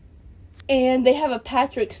 And they have a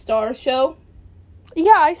Patrick Star show.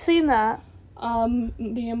 Yeah, I seen that.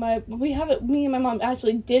 Me and my mom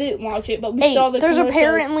actually didn't watch it, but we saw the There's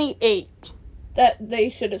apparently 8. That they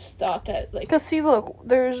should have stopped at, like. Because, see, look,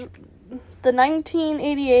 there's the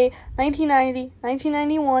 1988, 1990,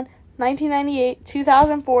 1991, 1998,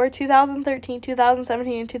 2004, 2013,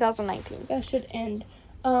 2017, and 2019. That should end.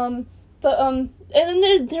 And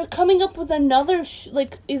then they're coming up with another,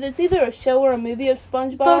 it's either a show or a movie of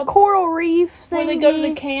SpongeBob. The Coral Reef thing. Where they go to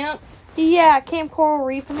the camp. Yeah, Camp Coral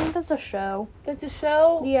Reef. I think that's a show. That's a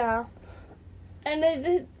show? Yeah.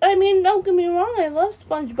 And, I mean, don't get me wrong, I love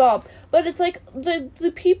SpongeBob. But it's like,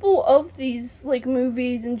 the people of these, like,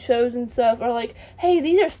 movies and shows and stuff are like, hey,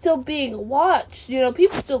 these are still being watched. You know,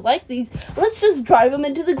 people still like these. Let's just drive them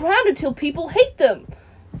into the ground until people hate them.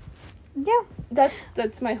 Yeah.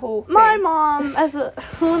 That's my whole thing. My mom,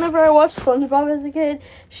 whenever I watched SpongeBob as a kid,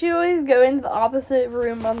 she would always go into the opposite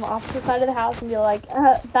room on the opposite side of the house and be like,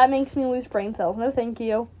 that makes me lose brain cells. No, thank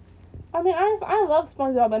you. I mean, I love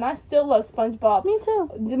SpongeBob, and I still love SpongeBob. Me too.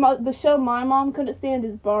 The show my mom couldn't stand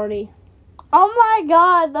is Barney. Oh my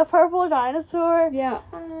god, the purple dinosaur? Yeah.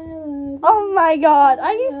 Oh my god,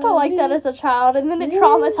 I used to like that as a child, and then it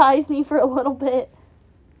traumatized me for a little bit.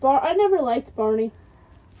 I never liked Barney.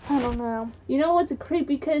 I don't know. You know what's a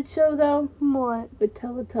creepy kid show, though? What? The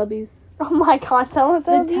Teletubbies. Oh my god,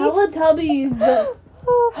 Teletubbies. The Teletubbies.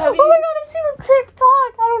 Oh my god, I see the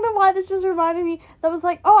TikTok. I don't know why this just reminded me. That was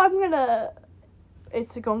like,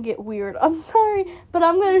 it's gonna get weird. I'm sorry, but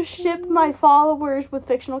I'm gonna ship my followers with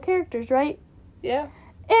fictional characters, right? Yeah.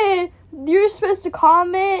 And you're supposed to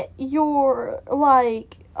comment your, your,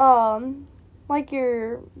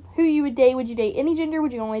 who you would date. Would you date any gender?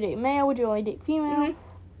 Would you only date male? Would you only date female? Mm-hmm.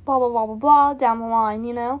 Blah, blah, blah, blah, blah, down the line,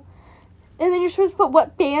 you know? And then you're supposed to put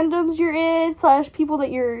what fandoms you're in, / people that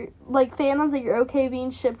you're, fandoms that you're okay being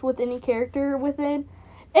shipped with any character within.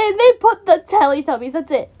 And they put the Teletubbies,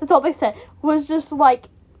 that's it. That's all they said. Was just,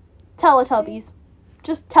 Teletubbies.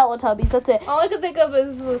 Just Teletubbies, that's it. All I can think of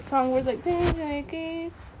is the song where it's like,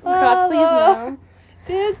 "Pancake, Oh God, please no.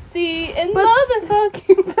 Ditsy, and But-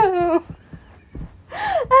 motherfucking Boo."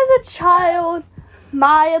 As a child,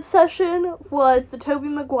 my obsession was the Tobey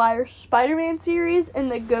Maguire Spider-Man series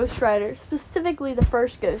and the Ghost Rider, specifically the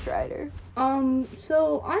first Ghost Rider.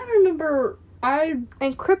 So I remember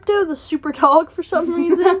And Crypto the Super Dog for some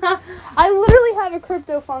reason. I literally have a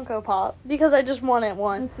Crypto Funko Pop because I just wanted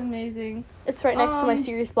one. That's amazing. It's right next to my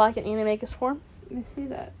Sirius Black and Animagus form. I see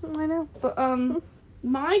that. I know. But,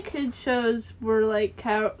 my kid shows were like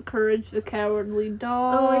Courage the Cowardly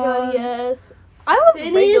Dog. Oh my God, yes. I love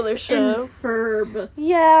the regular show. And Ferb.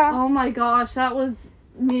 Yeah. Oh my gosh, that was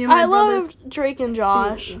me and my brothers. loved Drake and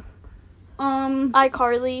Josh.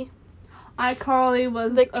 iCarly. iCarly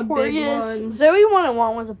was Victorious. a big one. Zoe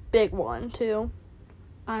 101 was a big one, too.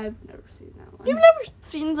 I've never seen that one. You've never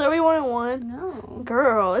seen Zoe 101? No.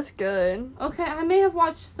 Girl, it's good. Okay, I may have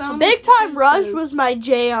watched some. Big Time Rush was my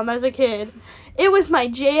jam as a kid. It was my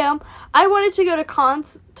jam. I wanted to go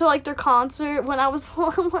to their concert when I was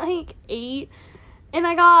like 8. And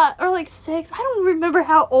I got, or like 6. I don't remember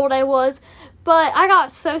how old I was. But I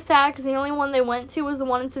got so sad because the only one they went to was the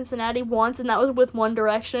one in Cincinnati once. And that was with One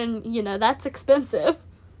Direction. You know, that's expensive.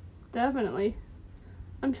 Definitely.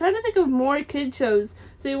 I'm trying to think of more kid shows.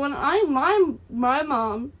 See, when my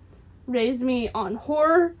mom raised me on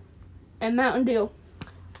horror and Mountain Dew.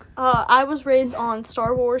 I was raised on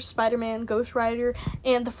Star Wars, Spider-Man, Ghost Rider,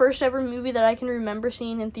 and the first ever movie that I can remember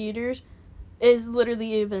seeing in theaters is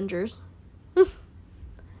literally Avengers.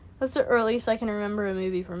 That's the earliest I can remember a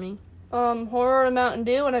movie for me. Horror and Mountain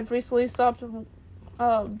Dew, and I've recently stopped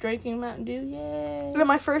drinking Mountain Dew. Yay! But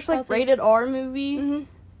my first rated R movie Mhm.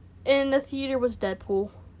 in the theater was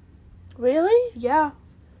Deadpool. Really? Yeah.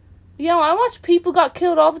 Yo, I watch people got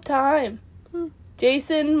killed all the time.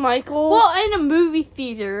 Jason, Michael. Well, in a movie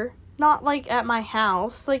theater, not like at my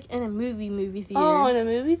house, like in a movie theater. Oh, in a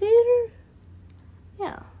movie theater?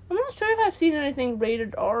 Yeah. I'm not sure if I've seen anything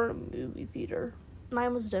rated R in a movie theater.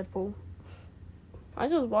 Mine was Deadpool. I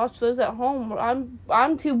just watch those at home.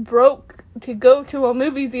 I'm too broke to go to a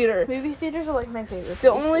movie theater. Movie theaters are like my favorite.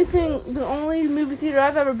 The only movie theater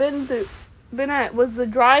I've ever been at was the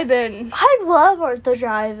drive-in. I love the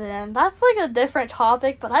drive-in. That's like a different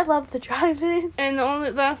topic, but I love the drive-in. And the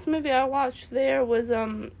only last movie I watched there was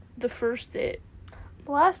the first It.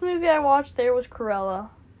 The last movie I watched there was Cruella.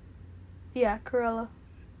 Yeah, Cruella.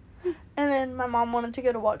 And then my mom wanted to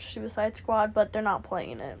go to watch Suicide Squad, but they're not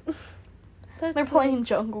playing it. They're playing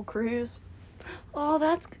Jungle Cruise. Oh,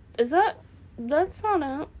 that's not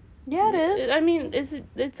out. Yeah, it is. I mean,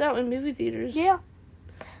 it's out in movie theaters. Yeah.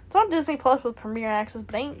 It's on Disney Plus with Premiere Access,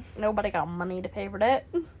 but ain't nobody got money to pay for that.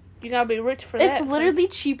 You gotta be rich for that. It's literally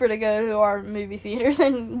cheaper to go to our movie theater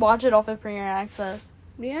than watch it off of Premiere Access.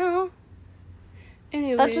 Yeah.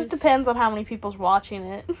 Anyways. That just depends on how many people's watching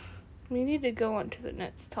it. We need to go on to the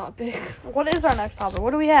next topic. What is our next topic?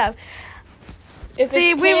 What do we have?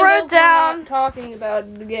 See, we wrote down... We're not talking about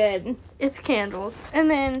it again. It's candles.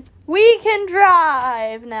 And then, we can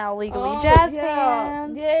drive now legally. Jazz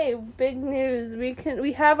hands. Yay, big news.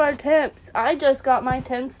 We have our temps. I just got my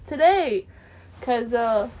temps today. Because,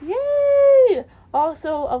 yay!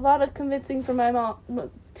 Also, a lot of convincing from my mom,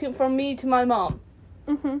 from me to my mom.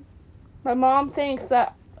 Mm-hmm. My mom thinks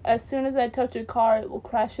that as soon as I touch a car, it will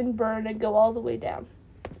crash and burn and go all the way down.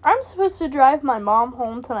 I'm supposed to drive my mom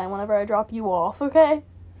home tonight whenever I drop you off, okay?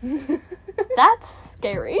 That's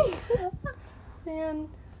scary. Man.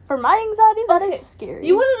 For my anxiety, that is scary.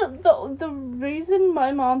 You wouldn't. The reason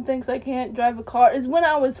my mom thinks I can't drive a car is when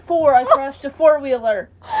I was 4, I crashed a 4-wheeler.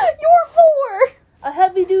 You were 4! A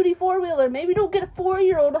heavy-duty 4-wheeler. Maybe don't get a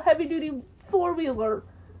 4-year-old a heavy-duty 4-wheeler.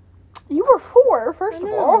 You were 4, first of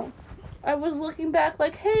all. I was looking back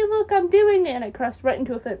like, hey, look, I'm doing it. And I crashed right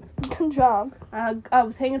into a fence. Good job. I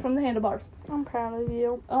was hanging from the handlebars. I'm proud of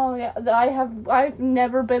you. Oh, yeah. I've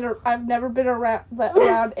never been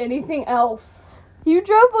around anything else. You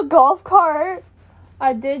drove a golf cart?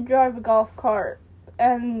 I did drive a golf cart.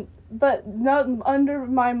 But not under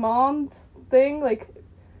my mom's thing. Like,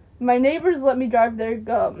 my neighbors let me drive their,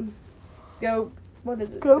 Go-kart?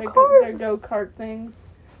 Their go-kart things.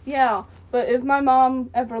 Yeah. But if my mom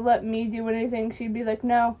ever let me do anything, she'd be like,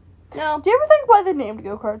 no. No. Do you ever think why they named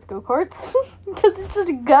go-karts go-karts? Because it's just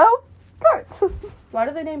go-karts. Why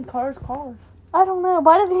do they name cars cars? I don't know.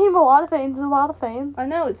 Why do they name a lot of things? I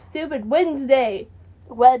know, it's stupid. Wednesday.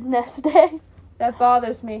 Wednesday. That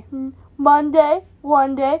bothers me. Monday.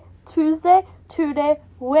 1 day. Tuesday. 2 day.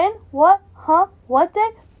 When? What? Huh? What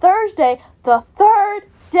day? Thursday. The 3rd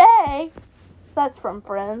day. That's from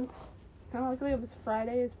Friends. I don't think it was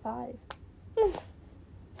Friday is 5.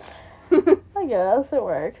 guess it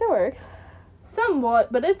works. Somewhat,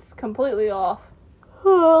 but it's completely off.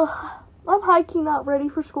 I'm hiking not ready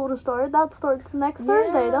for school to start. That starts next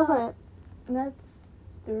Thursday, doesn't it? That's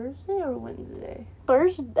Thursday or Wednesday?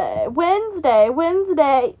 Wednesday.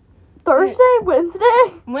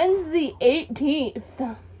 Wednesday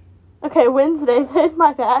 18th. Okay, Wednesday then,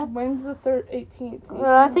 my bad. When's the 18th?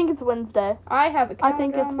 I think it's Wednesday. I have a calendar. I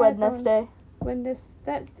think it's Wednesday.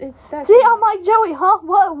 That's See, I'm like Joey, huh?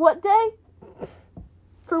 What day?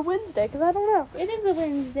 For Wednesday, because I don't know. It is a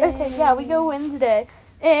Wednesday. Okay, yeah, we go Wednesday.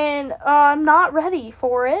 And I'm not ready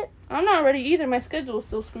for it. I'm not ready either. My schedule's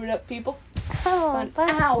still screwed up, people. Oh,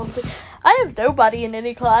 I have nobody in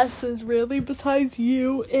any classes, really, besides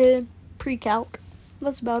you and pre-calc.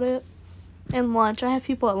 That's about it. And lunch. I have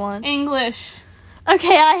people at lunch. English.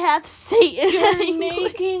 Okay, I have Satan at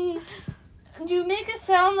English. You make it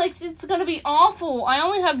sound like it's going to be awful. I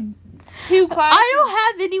only have 2 classes. I don't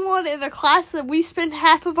have anyone in the class that we spend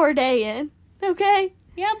half of our day in. Okay?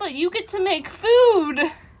 Yeah, but you get to make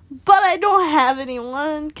food. But I don't have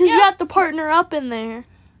anyone, because you have to partner up in there.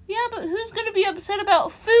 Yeah, but who's going to be upset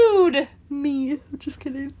about food? Me. I'm just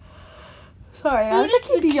kidding. Sorry, food I was just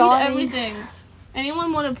the key to yawning. everything.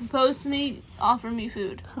 Anyone want to propose to me, offer me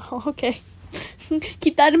food. Oh, okay.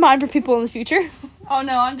 Keep that in mind for people in the future. Oh,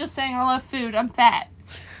 no, I'm just saying I love food. I'm fat.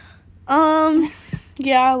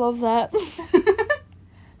 Yeah, I love that.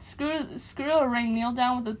 Screw a ring. Kneel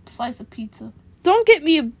down with a slice of pizza. Don't get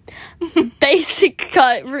me a basic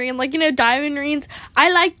cut ring, like, diamond rings. I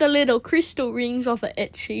like the little crystal rings off of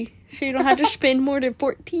Etsy, so you don't have to spend more than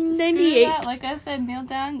 $14.98. Like I said, kneel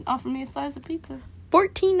down, offer me a slice of pizza.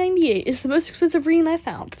 $14.98 is the most expensive ring I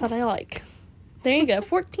found that I like. There you go,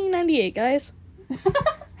 $14.98, guys.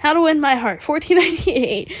 How to win my heart,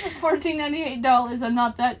 $14.98. $14.98. I'm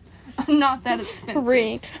not that expensive.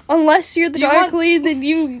 Ring, unless you're the darkling, then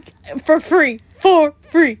you for free.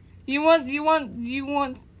 You want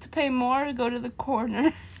to pay more to go to the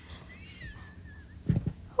corner.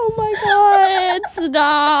 Oh my god,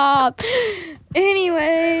 stop.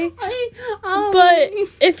 Anyway, but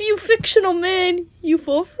if you fictional men, you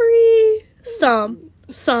for free. Some.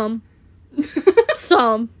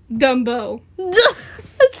 Dumbo.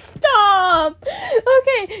 Stop.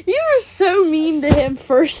 Okay, you were so mean to him,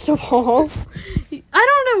 first of all. I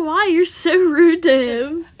don't know why you're so rude to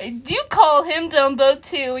him. You call him Dumbo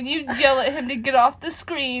too, and you yell at him to get off the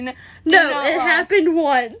screen. No, it happened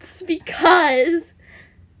once because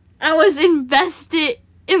I was invested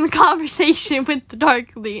in the conversation with the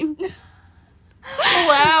darkling.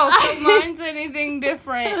 Wow, so mine's anything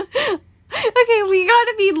different. Okay, we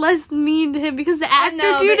gotta be less mean to him because the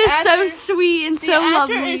actor dude is so sweet and so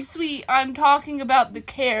lovely. The actor is sweet. I'm talking about the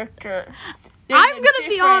character. I'm gonna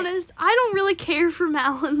be honest. I don't really care for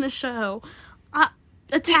Mal in the show.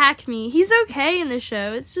 Attack me. He's okay in the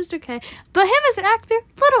show. It's just okay. But him as an actor,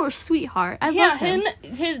 little sweetheart. I love him.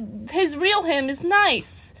 His real him is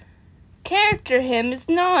nice. Character him is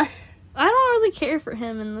not. I don't really care for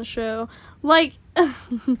him in the show. Like,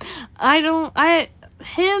 him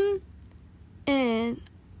and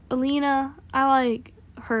Alina, I like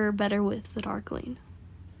her better with the darkling.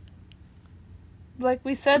 Like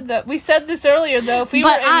we said this earlier though. If we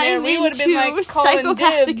were in there, we would have been like calling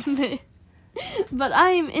dibs. But I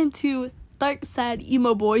am into dark, sad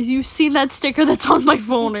emo boys. You've seen that sticker that's on my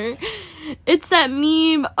phone. It's that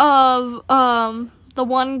meme of the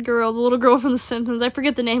one girl, the little girl from The Simpsons. I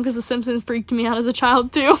forget the name because The Simpsons freaked me out as a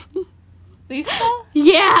child too. Lisa?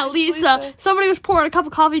 Yeah, Lisa. Somebody was pouring a cup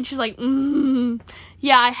of coffee and she's like,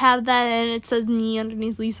 yeah, I have that, and it says me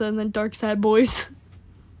underneath Lisa and then dark, sad boys.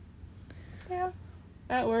 Yeah,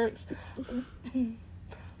 that works.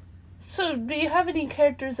 So, do you have any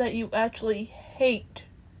characters that you actually hate?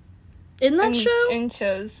 In that show? In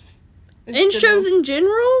shows. Shows in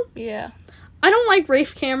general? Yeah. I don't like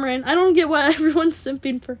Rafe Cameron. I don't get why everyone's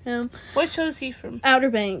simping for him. What show is he from? Outer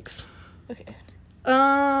Banks. Okay.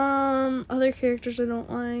 Other characters I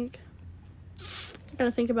don't like.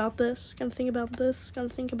 Gotta think about this.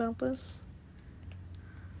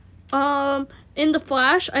 In The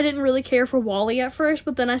Flash, I didn't really care for Wally at first,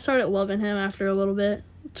 but then I started loving him after a little bit.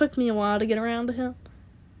 It took me a while to get around to him.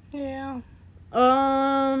 Yeah.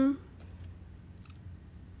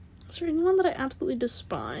 Is there anyone that I absolutely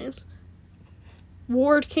despise?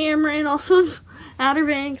 Ward Cameron off of Outer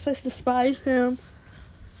Banks. I despise him.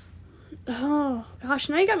 Oh, gosh,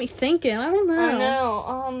 now you got me thinking. I don't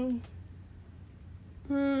know.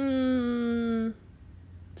 I know,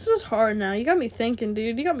 This is hard now. You got me thinking,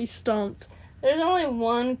 dude. You got me stumped. There's only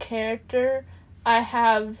one character I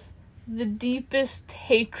have the deepest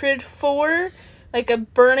hatred for, like a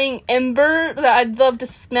burning ember that I'd love to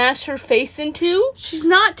smash her face into. She's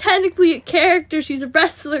not technically a character. She's a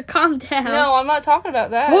wrestler. Calm down. No, I'm not talking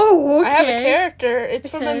about that. Oh, okay. I have a character. It's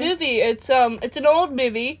from a movie. It's an old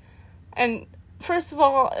movie, and first of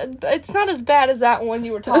all, it's not as bad as that one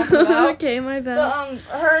you were talking about. Okay, my bad.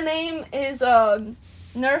 But, her name is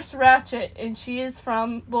Nurse Ratched, and she is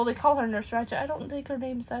from, well, they call her Nurse Ratched. I don't think her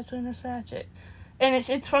name is actually Nurse Ratched. And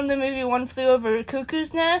it's from the movie One Flew Over a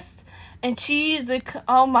Cuckoo's Nest. And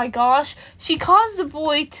oh my gosh, she caused the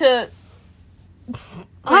boy to...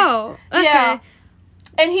 Oh, okay. Yeah.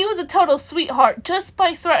 And he was a total sweetheart just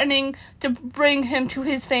by threatening to bring him to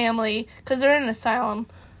his family, because they're in an asylum.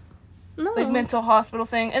 No. Like, mental hospital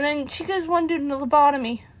thing. And then she gives one dude a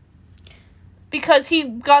lobotomy. Because he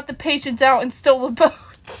got the patients out and stole the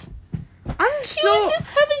boats. She was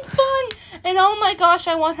just having fun. And oh my gosh,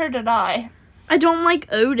 I want her to die. I don't like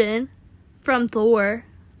Odin from Thor.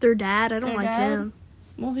 Their dad. I don't like him.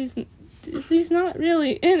 Well, he's not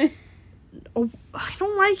really in it. Oh, I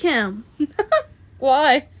don't like him.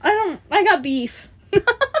 Why? I got beef.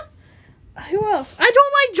 Who else? I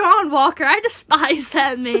don't like John Walker. I despise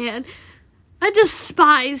that man. I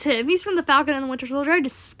despise him. He's from The Falcon and the Winter Soldier. I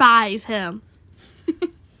despise him.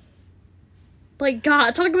 Like,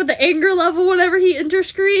 God, talk about the anger level whenever he enters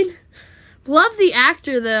screen. Love the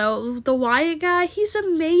actor, though. The Wyatt guy, he's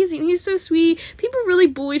amazing. He's so sweet. People really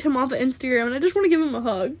bullied him off of Instagram, and I just want to give him a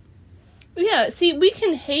hug. Yeah, see, we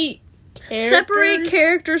can hate characters. Separate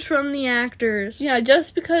characters from the actors. Yeah,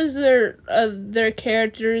 just because their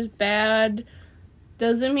character is bad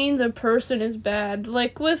doesn't mean the person is bad.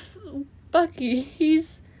 Like, with Bucky,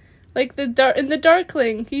 he's, like, in the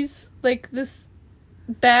Darkling, he's, like, this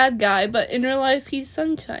bad guy, but in real life he's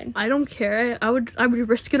sunshine. I don't care. I would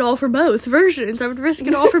risk it all for both versions. I would risk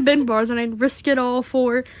it all for Ben Bars, and I'd risk it all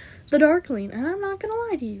for the Darkling. And I'm not gonna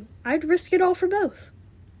lie to you, I'd risk it all for both.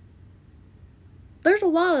 There's a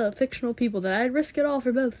lot of fictional people that I'd risk it all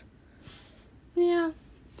for both. Yeah,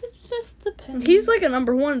 it just depends. He's like a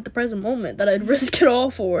number one at the present moment that I'd risk it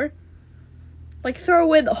all for. Like, throw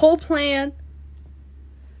away the whole plan.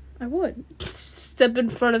 I would. Step in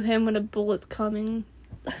front of him when a bullet's coming.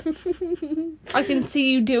 I can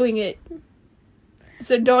see you doing it.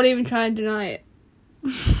 So don't even try and deny it.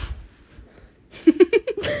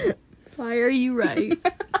 Why are you right?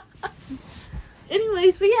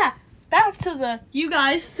 Anyways, but yeah, back to you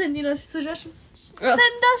guys sending us suggestions. Send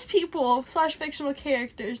us people / fictional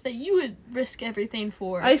characters that you would risk everything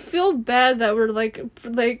for. I feel bad that we're like,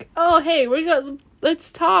 oh hey,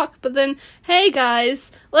 let's talk, but then, hey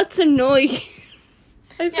guys, let's annoy you.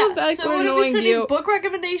 I feel bad so for we're annoying sending you. Book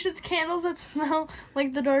recommendations, candles that smell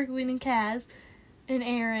like the Darkling and Kaz, and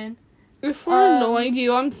Aaron. If we're annoying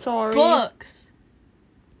you, I'm sorry. Books.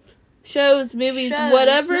 Shows, movies,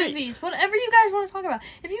 whatever. Movies, whatever you guys want to talk about.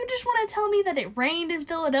 If you just want to tell me that it rained in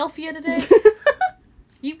Philadelphia today,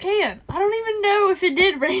 you can. I don't even know if it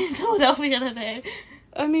did rain in Philadelphia today.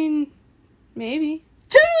 I mean, maybe.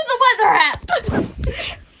 To the weather app!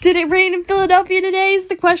 Did it rain in Philadelphia today is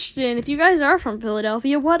the question. If you guys are from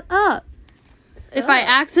Philadelphia, what up? So. If I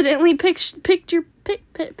accidentally picked your pick.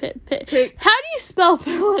 How do you spell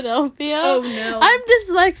Philadelphia? Oh no. I'm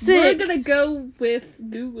dyslexic. We're gonna go with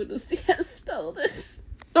Google to see how to spell this.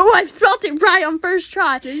 Oh, I spelled it right on first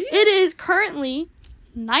try. Did you? It is currently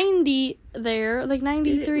 90 there, like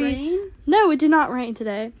 93. Did it rain? No, it did not rain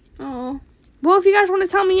today. Oh. Well, if you guys want to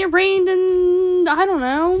tell me it rained in, I don't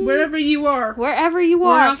know. Wherever you are. Wherever you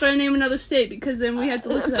are. We're not going to name another state because then we have to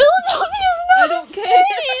look at Philadelphia is not a state!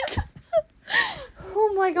 Care.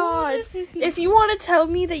 Oh my god. If you want to tell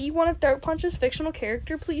me that you want to throat punch this fictional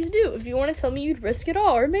character, please do. If you want to tell me you'd risk it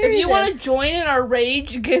all or marry If you them. want to join in our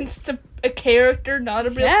rage against a character, not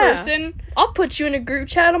a real person. I'll put you in a group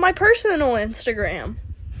chat on my personal Instagram.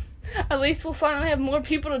 At least we'll finally have more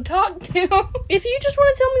people to talk to. If you just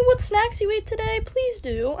want to tell me what snacks you ate today, please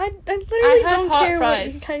do. I literally don't care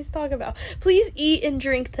what you guys talk about. Please eat and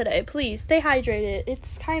drink today. Please stay hydrated.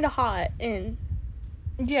 It's kind of hot in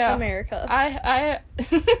America. I've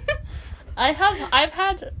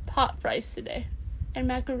had hot fries today and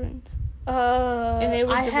macaroons. And they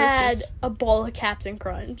were delicious. had a bowl of Captain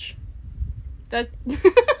Crunch.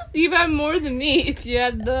 You've had more than me if you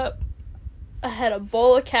add it up. I had a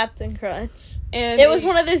bowl of Captain Crunch. And it was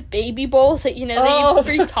one of those baby bowls that, that you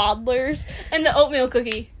feed toddlers. And the oatmeal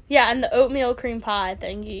cookie. Yeah, and the oatmeal cream pie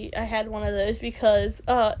thingy. I had one of those because,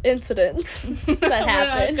 incidents that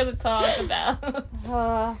happened. We're not going to talk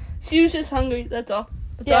about. She was just hungry, that's all.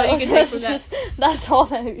 That's all you can take from that. That's all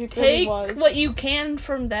that it take was. Take what you can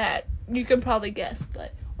from that. You can probably guess,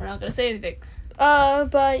 but we're not going to say anything.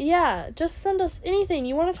 But yeah, just send us anything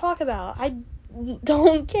you want to talk about.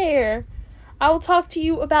 don't care. I will talk to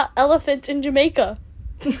you about elephants in Jamaica.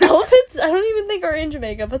 Elephants, I don't even think are in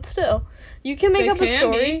Jamaica, but still. You can make up a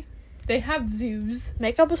story. They have zoos.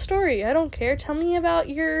 Make up a story. I don't care. Tell me about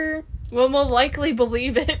your... Well, we'll likely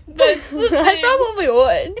believe it. That's the thing. I probably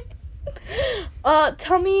would.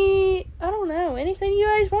 Tell me, I don't know, anything you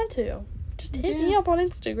guys want to. Just hit me up on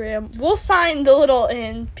Instagram. We'll sign the little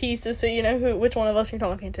end pieces so you know which one of us you're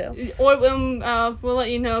talking to. Or we'll let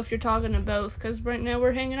you know if you're talking to both, because right now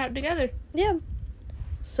we're hanging out together. Yeah.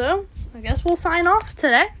 So, I guess we'll sign off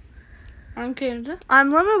today. I'm Canada. I'm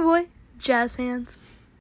Lemon Boy. Jazz hands.